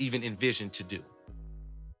envision to do.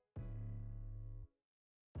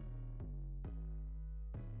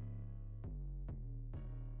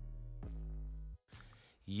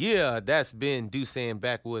 Yeah, that's been Deuce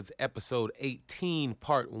Backwoods episode 18,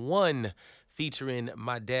 part 1, featuring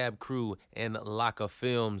my Dab crew and Laka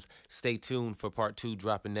Films. Stay tuned for part 2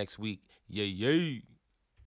 dropping next week. Yay, yay.